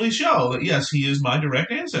conclusively show that yes, he is my direct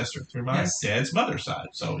ancestor through my dad's mother's side.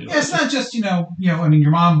 So it's not just I mean,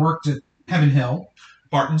 your mom worked at Heaven Hill,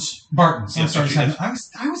 Barton's. Yes, I'm sorry,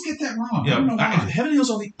 I always get that wrong. Yeah, I don't know why. Heaven Hill's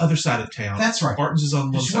on the other side of town. That's right. Barton's is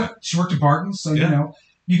on one side. She worked at Barton's, so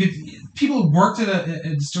you could people who worked at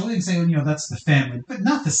a distillery and say that's the family, but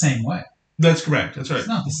not the same way. That's correct. That's right. It's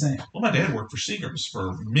not the same. Well, my dad worked for Seagram's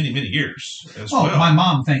for many, many years as well. My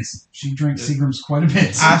mom thinks she drinks Seagram's quite a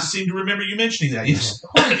bit. I seem to remember you mentioning that. Yes.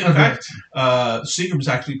 In fact, Seagram's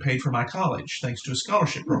actually paid for my college thanks to a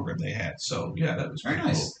scholarship program they had. So, yeah, that was very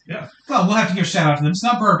nice. Cool. Yeah. Well, we'll have to give a shout out to them. It's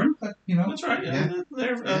not bourbon, but, That's right. Yeah.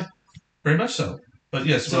 They're very much so. But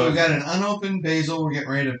yes, so we've got an unopened basil we're getting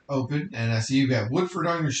ready to open, and I see you've got Woodford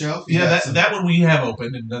on your shelf. That one we have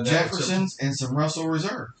opened. And Jefferson's and some Russell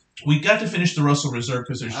Reserve. We got to finish the Russell Reserve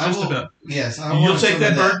because there's just about. Yes, you'll take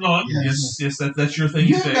that burden on. Yes, that's your thing.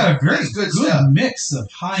 You've got a very good mix of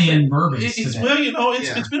high-end bourbons today. Well,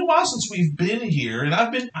 it's been a while since we've been here, and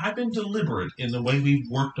I've been deliberate in the way we've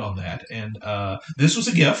worked on that. And this was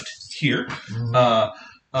a gift here.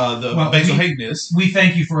 Mm-hmm. Basil Hayden is. We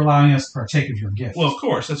thank you for allowing us to partake of your gift. Well, of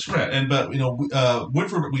course, that's correct. But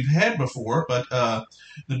Woodford we've had before, but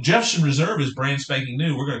the Jefferson Reserve is brand spanking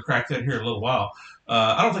new. We're going to crack that here in a little while.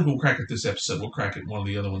 I don't think we'll crack it this episode. We'll crack it one of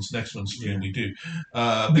the other ones. Next one's when we do.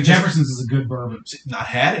 The Jefferson's is a good bourbon. Not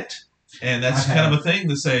had it. And that's kind of a thing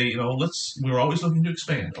to say, we're always looking to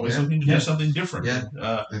expand, always looking to do something different.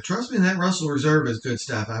 Yeah. Trust me, that Russell Reserve is good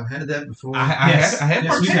stuff. I've had that before. I have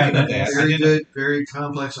partaken of that. Very good, very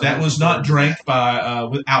complex. That was not drank by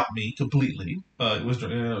without me completely. It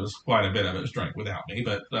was quite a bit of it was drank without me,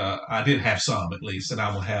 but I did have some at least, and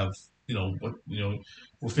I will have,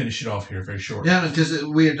 we'll finish it off here very shortly. Yeah, because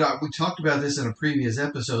we talked about this in a previous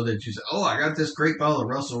episode that you said, I got this great bottle of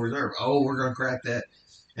Russell Reserve. We're going to crack that.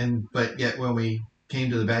 But yet when we came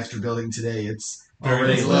to the Baxter Building today, it's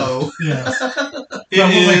already low. Yeah.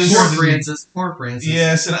 Poor Francis.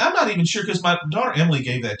 Yes, and I'm not even sure because my daughter Emily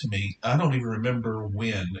gave that to me. I don't even remember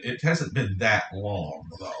when. It hasn't been that long,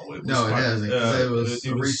 though. It hasn't. It was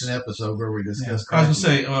a recent episode where we discussed. I was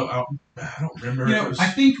going to say, I don't remember. I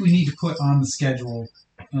think we need to put on the schedule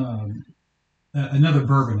another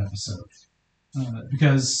bourbon episode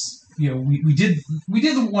because we did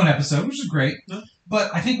the one episode, which is great,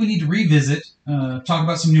 but I think we need to revisit, talk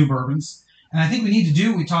about some new bourbons, and I think we need to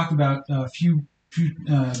do what we talked about a few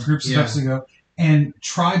groups of episodes ago, and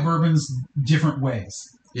try bourbons different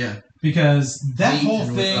ways. Yeah. Because that whole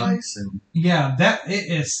thing,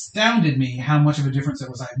 it astounded me how much of a difference it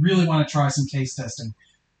was. I really want to try some taste testing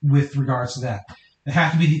with regards to that. It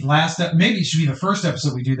had to be the last, maybe it should be the first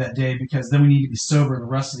episode we do that day, because then we need to be sober the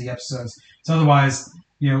rest of the episodes. So otherwise,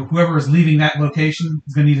 whoever is leaving that location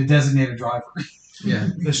is going to need a designated driver. Yeah,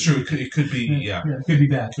 that's true. It could be, it could be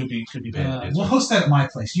bad. Could be bad. We'll host that at my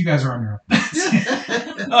place. You guys are on your own.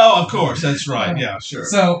 Oh, of course. That's right. Yeah, sure.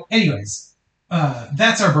 So, anyways,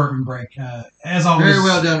 that's our bourbon break. As always. Very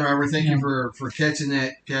well done, Robert. Thank you for catching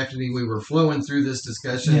that, Captain. We were flowing through this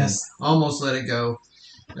discussion. Yes. And almost let it go.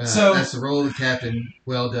 So that's the role of the captain.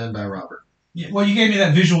 Well done by Robert. Yeah, well, you gave me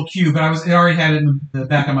that visual cue, but I already had it in the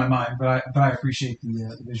back of my mind. But I appreciate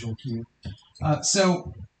the visual cue.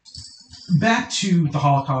 So back to the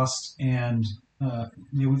Holocaust, and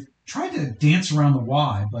we've tried to dance around the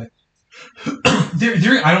why, but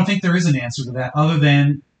I don't think there is an answer to that, other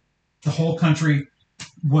than the whole country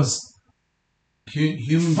was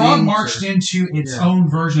frog marched into its own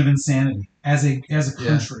version of insanity as a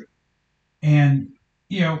country, and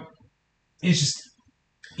it's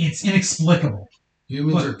inexplicable.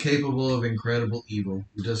 Humans are capable of incredible evil.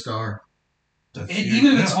 We just are.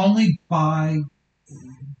 Even if it's only by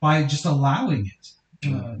just allowing it,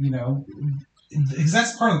 because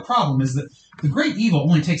that's part of the problem, is that the great evil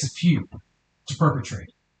only takes a few to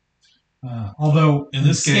perpetrate. Although in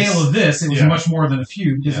the scale of this, it was much more than a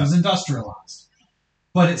few, because it was industrialized.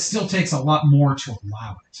 But it still takes a lot more to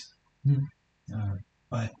allow it.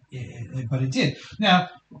 But it did. Now,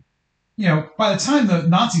 by the time the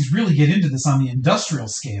Nazis really get into this on the industrial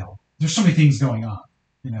scale, there's so many things going on.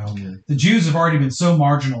 The Jews have already been so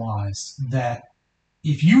marginalized that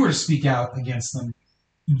if you were to speak out against them,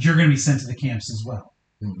 you're going to be sent to the camps as well.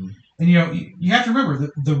 Mm-hmm. And you have to remember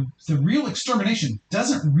that the real extermination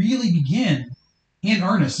doesn't really begin in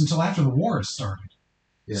earnest until after the war has started.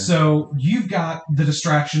 Yeah. So you've got the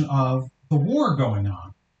distraction of the war going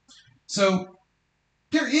on. So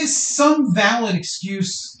there is some valid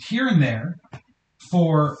excuse here and there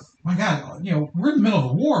for, my God, we're in the middle of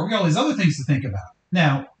a war. We got all these other things to think about.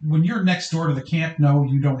 Now, when you're next door to the camp, no,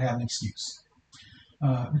 you don't have an excuse.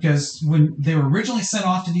 Because when they were originally sent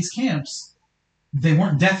off to these camps, they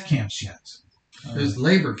weren't death camps yet. It was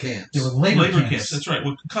labor camps. They were labor camps. That's right.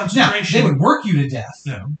 Well, concentration. Now, they would work you to death,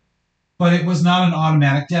 but it was not an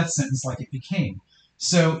automatic death sentence like it became.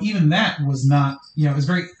 So even that was not,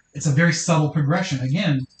 it's a very subtle progression.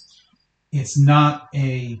 Again, it's not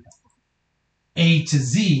A to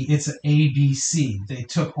Z, it's an A, B, C. They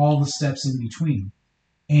took all the steps in between.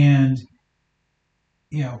 And,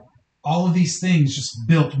 all of these things just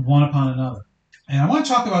built one upon another. And I want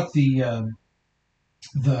to talk about the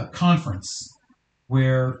conference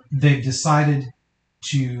where they've decided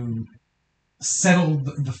to settle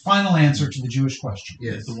the final answer to the Jewish question.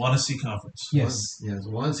 Yes, the Wannsee Conference. Yes. The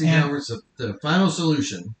Wannsee Conference, the final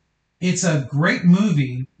solution. It's a great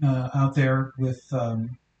movie out there with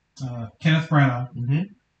Kenneth Branagh. Mm-hmm.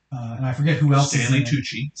 And I forget who else Stanley is in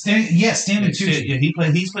Tucci. Stanley Tucci. Yeah, he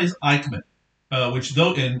plays Eichmann,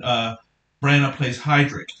 Branagh plays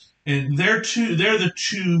Heydrich. And they're the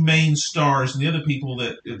two main stars, and the other people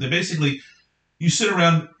that basically, you sit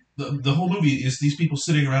around, the whole movie is these people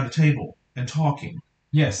sitting around a table and talking.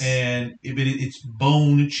 Yes. And it's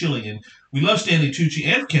bone chilling. And we love Stanley Tucci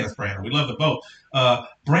and Kenneth Branagh. We love them both.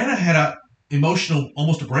 Branagh had a emotional,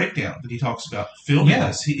 almost a breakdown that he talks about filming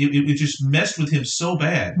this. It just messed with him so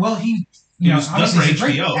bad. Well, obviously he's a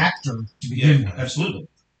great actor to begin with. Absolutely.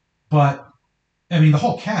 But, the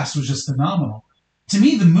whole cast was just phenomenal. To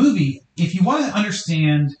me, the movie, if you want to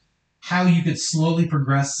understand how you could slowly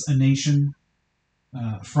progress a nation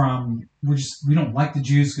from we don't like the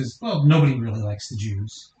Jews because, well, nobody really likes the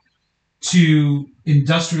Jews, to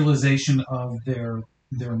industrialization of their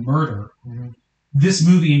murder, this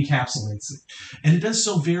movie encapsulates it. And it does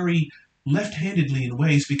so very left-handedly in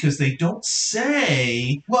ways because they don't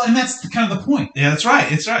say. Well, and that's kind of the point. Yeah, that's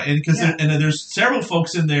right. It's right, and because there's several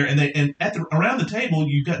folks in there, and around the table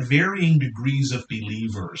you've got varying degrees of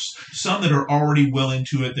believers. Some that are already well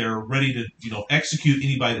into it; they're ready to execute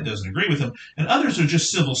anybody that doesn't agree with them, and others are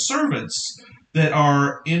just civil servants that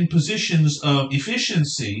are in positions of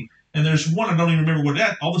efficiency. And there's one, I don't even remember what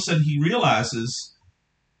that. All of a sudden, he realizes.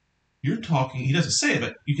 You're talking, he doesn't say it,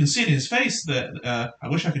 but you can see it in his face that, I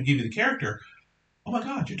wish I could give you the character. Oh my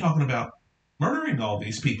God, you're talking about murdering all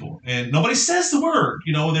these people. And nobody says the word.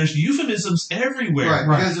 There's euphemisms everywhere.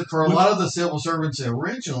 Right, because for a lot of the civil servants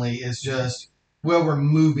originally, it's just, well, we're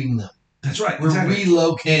moving them. That's right. We're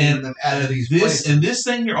relocating them out of these places. And this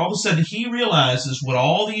thing here, all of a sudden, he realizes what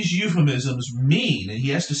all these euphemisms mean, and he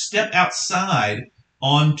has to step outside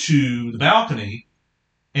onto the balcony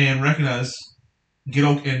and recognize,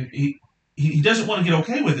 and he doesn't want to get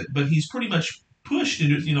okay with it, but he's pretty much pushed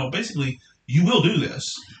into, basically, you will do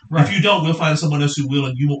this. Right. If you don't, we'll find someone else who will,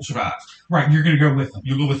 and you won't survive. Right, you're going to go with them.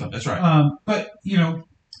 You'll go with them. That's right. But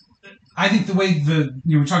I think the way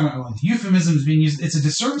we're talking about euphemisms being used, it's a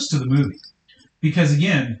disservice to the movie, because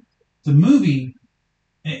again, the movie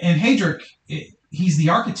and Heydrich, he's the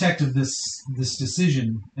architect of this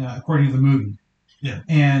decision according to the movie. Yeah.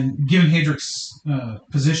 And given Heydrich's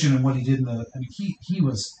position and what he did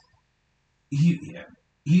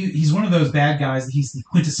he's one of those bad guys. He's the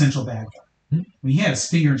quintessential bad guy. I mean, he had his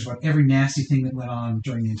finger in just about every nasty thing that went on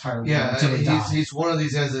during the entire war until he died. He's one of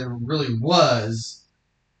these guys that really was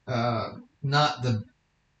not the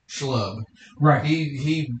schlub. Right.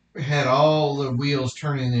 He had all the wheels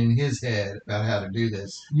turning in his head about how to do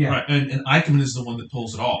this. Yeah. Right. And Eichmann is the one that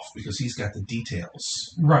pulls it off because he's got the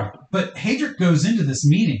details. Right. But Heydrich goes into this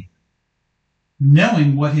meeting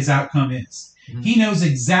knowing what his outcome is. Mm-hmm. He knows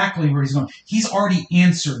exactly where he's going. He's already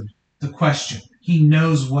answered the question. He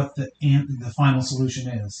knows what the final solution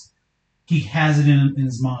is. He has it in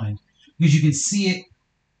his mind. Because you can see it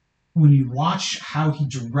when you watch how he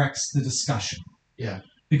directs the discussion. Yeah.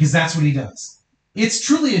 Because that's what he does. It's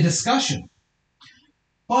truly a discussion.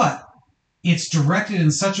 But it's directed in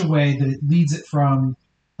such a way that it leads it from,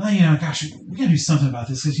 we got to do something about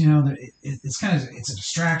this because, it's a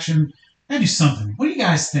distraction. Got to do something. What do you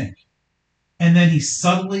guys think? And then he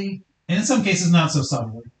subtly, and in some cases not so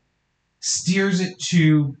subtly, steers it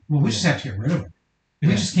to, we just have to get rid of them.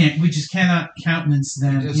 We just cannot countenance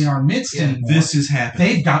them in our midst anymore. This is happening.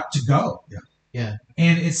 They've got to go. Yeah.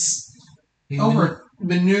 And it's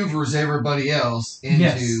maneuvers everybody else into.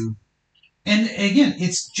 Yes. And again,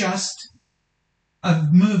 it's just a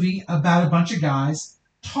movie about a bunch of guys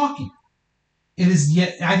talking. I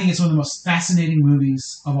think it's one of the most fascinating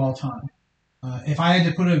movies of all time. If I had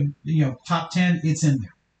to put a top 10, it's in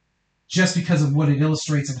there. Just because of what it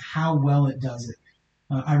illustrates and how well it does it.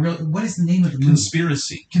 What is the name of the movie?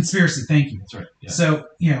 Conspiracy, thank you. That's right. Yeah. So,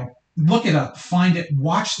 look it up, find it,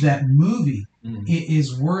 watch that movie. Mm-hmm. It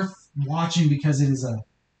is worth watching because it is a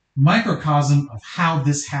microcosm of how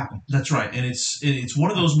this happened. That's right. And it's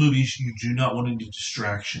one of those movies you do not want any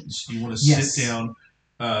distractions. You want to sit down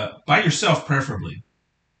by yourself, preferably,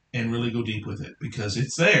 and really go deep with it because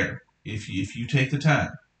it's there if you take the time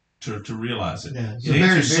to realize it. Yeah, it's a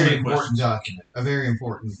very, very important document. A very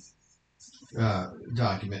important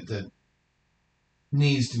document that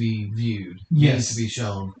needs to be viewed, needs to be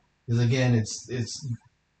shown. Because again,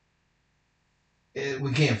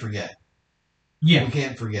 we can't forget. Yeah, we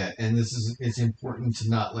can't forget, and it's important to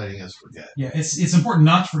not letting us forget. Yeah, it's important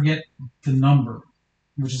not to forget the number,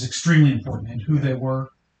 which is extremely important, and who they were.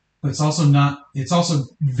 But it's also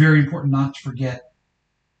very important not to forget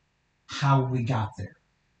how we got there.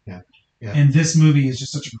 Yeah. And this movie is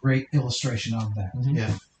just such a great illustration of that. Mm-hmm.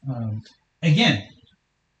 Yeah. Again,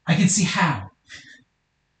 I can see how.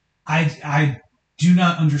 I do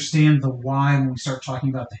not understand the why when we start talking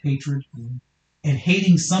about the hatred and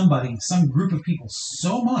hating somebody, some group of people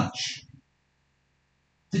so much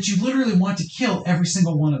that you literally want to kill every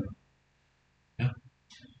single one of them. Yeah.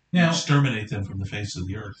 Now, exterminate them from the face of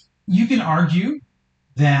the earth. You can argue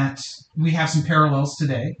that we have some parallels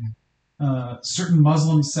today. Certain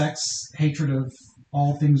Muslim sects' hatred of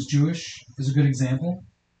all things Jewish is a good example.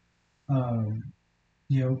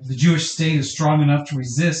 The Jewish state is strong enough to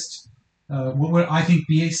resist what would I think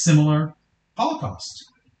be a similar Holocaust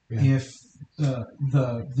if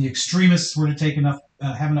the extremists were to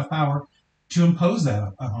have enough power to impose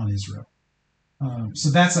that on Israel.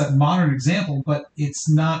 So that's a modern example, but it's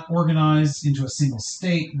not organized into a single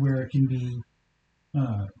state where it can be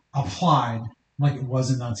applied like it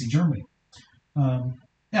was in Nazi Germany.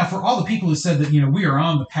 Now, for all the people who said that we are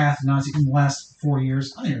on the path to Nazi in the last 4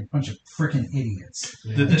 years, I think you're a bunch of freaking idiots.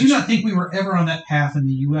 Yeah. I do not think we were ever on that path in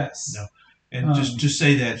the U.S. No, and just to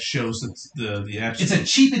say that shows that the absolute, it's a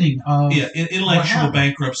cheapening of intellectual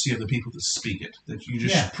bankruptcy of the people that speak it. That you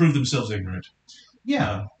just prove themselves ignorant.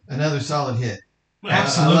 Yeah, another solid hit. Well,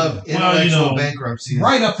 absolutely. I love intellectual bankruptcy.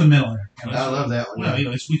 Right up the middle there. I love that one.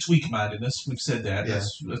 Well, it's weak-mindedness. We've said that. Yeah.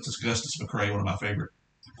 That's Augustus McCrae, one of my favorite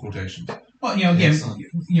quotations. Well, again,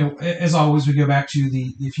 as always, we go back to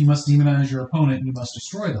if you must demonize your opponent, you must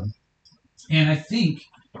destroy them. And I think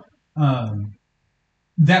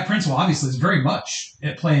that principle, obviously, is very much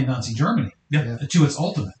at play in Nazi Germany to its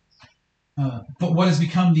ultimate. But what has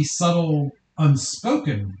become the subtle,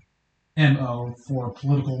 unspoken MO for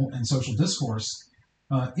political and social discourse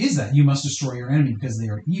is that you must destroy your enemy because they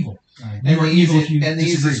are evil. And the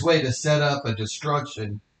easiest way to set up a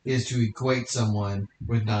destruction is to equate someone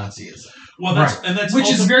with Nazism. Well, that's which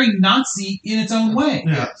is very Nazi in its own way.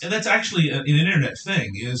 Yeah, yes. And that's actually an internet thing.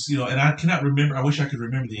 And I cannot remember. I wish I could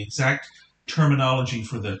remember the exact terminology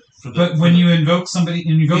for the. But when you invoke somebody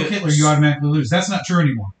and you invoke Hitler, you automatically lose. That's not true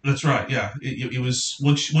anymore. That's right. Yeah, it was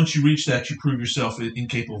once you reach that, you prove yourself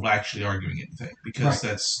incapable of actually arguing anything because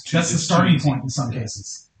that's the starting point in some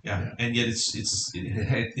cases. Yeah, and yet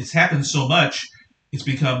it's happened so much, it's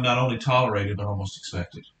become not only tolerated but almost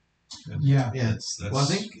expected. And that's well, I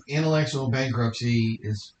think intellectual bankruptcy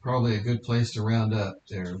is probably a good place to round up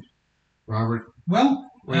there, Robert. Well,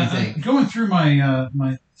 what do you think? Going through my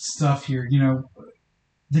my stuff here,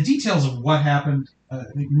 the details of what happened, I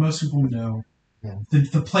think most people know. Yeah.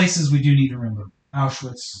 The places we do need to remember: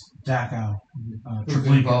 Auschwitz, Dachau,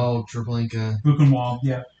 Treblinka, Buchenwald.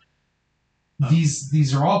 Yeah,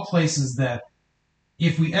 these are all places that,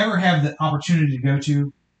 if we ever have the opportunity to go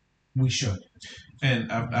to, we should.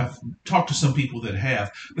 And I've talked to some people that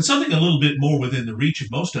have, but something a little bit more within the reach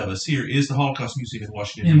of most of us here is the Holocaust Museum in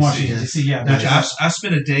Washington, D.C. Washington, D.C., yeah. Which I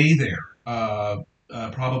spent a day there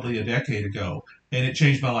probably a decade ago, and it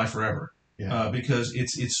changed my life forever. Yeah. Because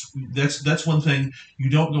that's one thing.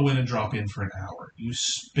 You don't go in and drop in for an hour. You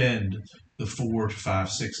spend the 4 to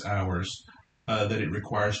 5, 6 hours that it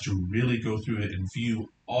requires to really go through it and view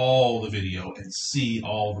all the video and see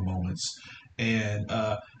all the moments. And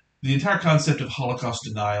the entire concept of Holocaust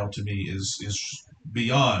denial to me is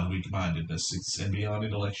beyond weak-mindedness and beyond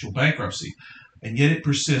intellectual bankruptcy. And yet it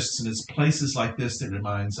persists, and it's places like this that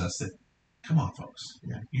reminds us that, come on, folks,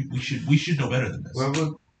 we should know better than this. Well,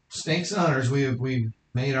 with Snakes and Honors, we've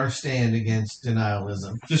made our stand against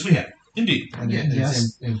denialism. Yes, we have. Indeed. And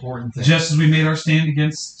it's an important thing. Just as we made our stand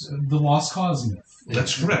against the lost cause myth.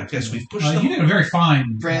 That's correct. Yes, we've pushed them. You did a very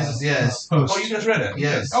fine Francis, post. Oh, you guys read it?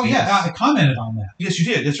 Yes. Oh, yeah. I commented on that. Yes, you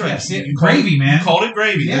did. That's right. Yes, gravy, man. You called it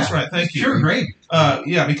gravy. Yeah. That's right. Thank you. Pure gravy.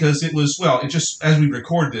 Yeah, because it was, it just, as we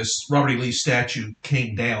record this, Robert E. Lee's statue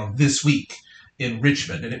came down this week in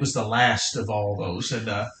Richmond, and it was the last of all those. And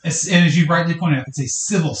as you rightly pointed out, it's a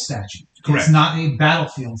civil statue. Correct. It's not a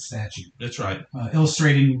battlefield statue. That's right.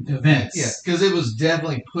 Illustrating events. Yeah, because it was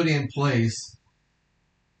definitely put in place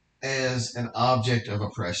as an object of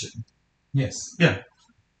oppression. Yes. Yeah.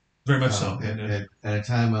 Very much so. At a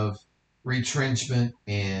time of retrenchment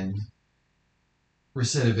and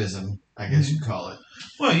recidivism, I guess you'd call it.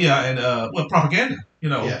 Well, yeah, and propaganda.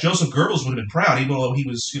 Joseph Goebbels would have been proud, even though he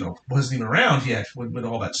was, wasn't even around yet when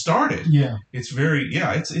all that started. Yeah, it's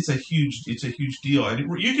a huge deal. And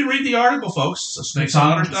you can read the article, folks.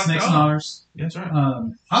 SnakesandHonors.com. Snakes and Honors. Yeah, that's right.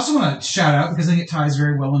 I also want to shout out, because I think it ties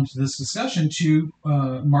very well into this discussion, to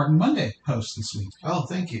Martin Monday post this week. Oh,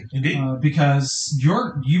 thank you. Indeed. Because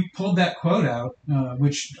you pulled that quote out,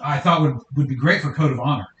 which I thought would be great for Code of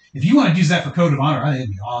Honor. If you want to use that for Code of Honor, I think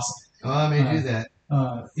it'd be awesome. Oh, I may do that.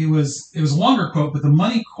 It was a longer quote, but the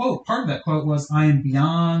money quote, part of that quote was, "I am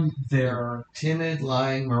beyond their timid,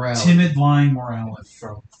 lying morality."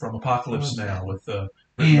 From Apocalypse Now with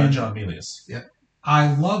written by John Milius. Yep.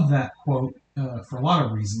 I love that quote for a lot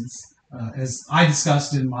of reasons, as I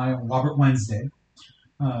discussed in my Robert Wednesday.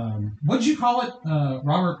 What did you call it,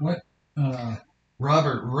 Robert? What?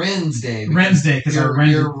 Robert Rensday. Rensday, because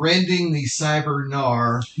you're rending the cyber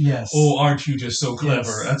gnar. Yes. Oh, aren't you just so clever?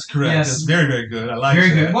 Yes. That's correct. Yes. That's very, very good. I like that.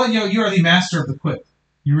 Very good. Well, you are the master of the quip.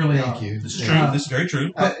 You really are. Thank you. This is true. This is very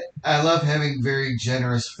true. I love having very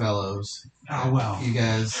generous fellows. Oh, wow. You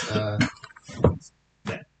guys,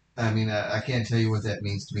 I can't tell you what that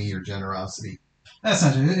means to me, your generosity. That's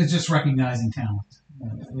not it. It's just recognizing talent.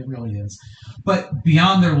 It really is. But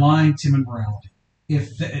beyond their lying, timid morality.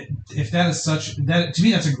 If that is such, that to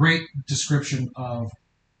me, that's a great description of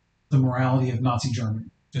the morality of Nazi Germany.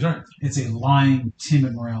 That's right. It's a lying,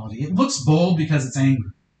 timid morality. It looks bold because it's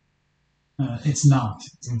angry. It's not.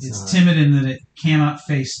 It's timid in that it cannot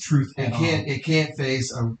face truth at all. It can't face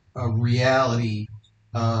a reality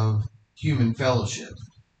of human fellowship.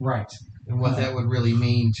 Right. And what that would really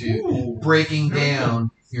mean to breaking down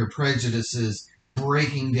your prejudices,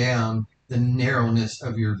 breaking down the narrowness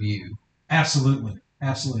of your view. Absolutely.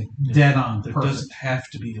 Dead on. There doesn't have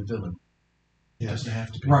to be a villain. It doesn't have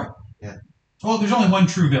to be. Right. Yeah. Well, there's only one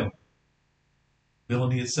true villain.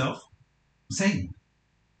 Villainy itself? Satan.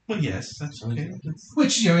 Well, yes, that's okay.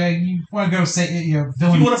 Which, you want to go say, villain.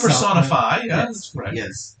 If you want to personify, right? That's right.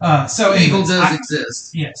 Yes. So evil does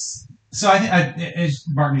exist. Yes. So I think, as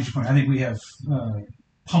Martin made your point, I think we have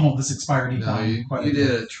pummeled this expired econ. You did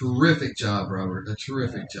a terrific job, Robert. A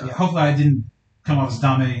terrific job. Yeah, hopefully I didn't come off as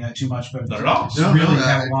dominating that too much, but not at all.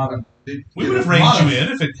 Had a lot of. We would have reined you in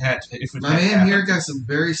if it had. My man here got some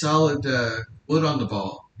very solid wood on the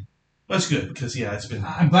ball. That's good because it's been.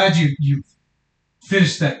 I'm glad you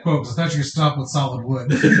finished that quote because I thought you were going to stop with solid wood.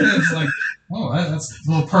 It's like, that's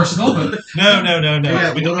a little personal, but no.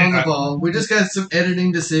 Yeah, wood on the ball. We just got some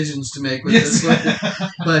editing decisions to make with this one,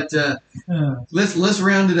 but let's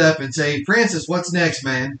round it up and say, Francis, what's next,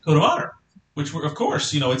 man? Code of Honor, which of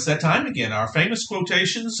course, it's that time again. Our famous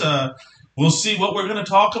quotations. We'll see what we're going to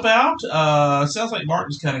talk about. Sounds like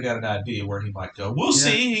Martin's kind of got an idea where he might go. We'll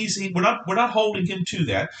see. We're not holding him to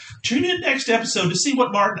that. Tune in next episode to see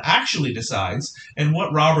what Martin actually decides and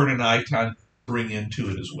what Robert and I kind of bring into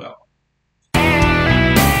it as well.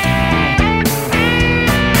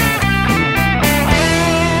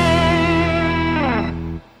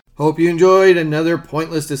 Hope you enjoyed another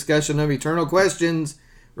pointless discussion of Eternal Questions.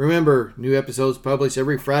 Remember, new episodes published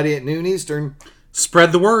every Friday at noon Eastern.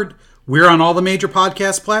 Spread the word. We're on all the major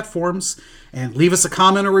podcast platforms, and leave us a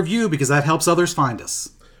comment or review because that helps others find us.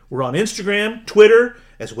 We're on Instagram, Twitter,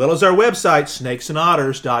 as well as our website,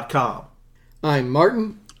 snakesandotters.com. I'm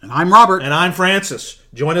Martin. And I'm Robert. And I'm Francis.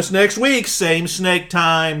 Join us next week, same snake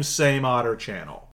time, same otter channel.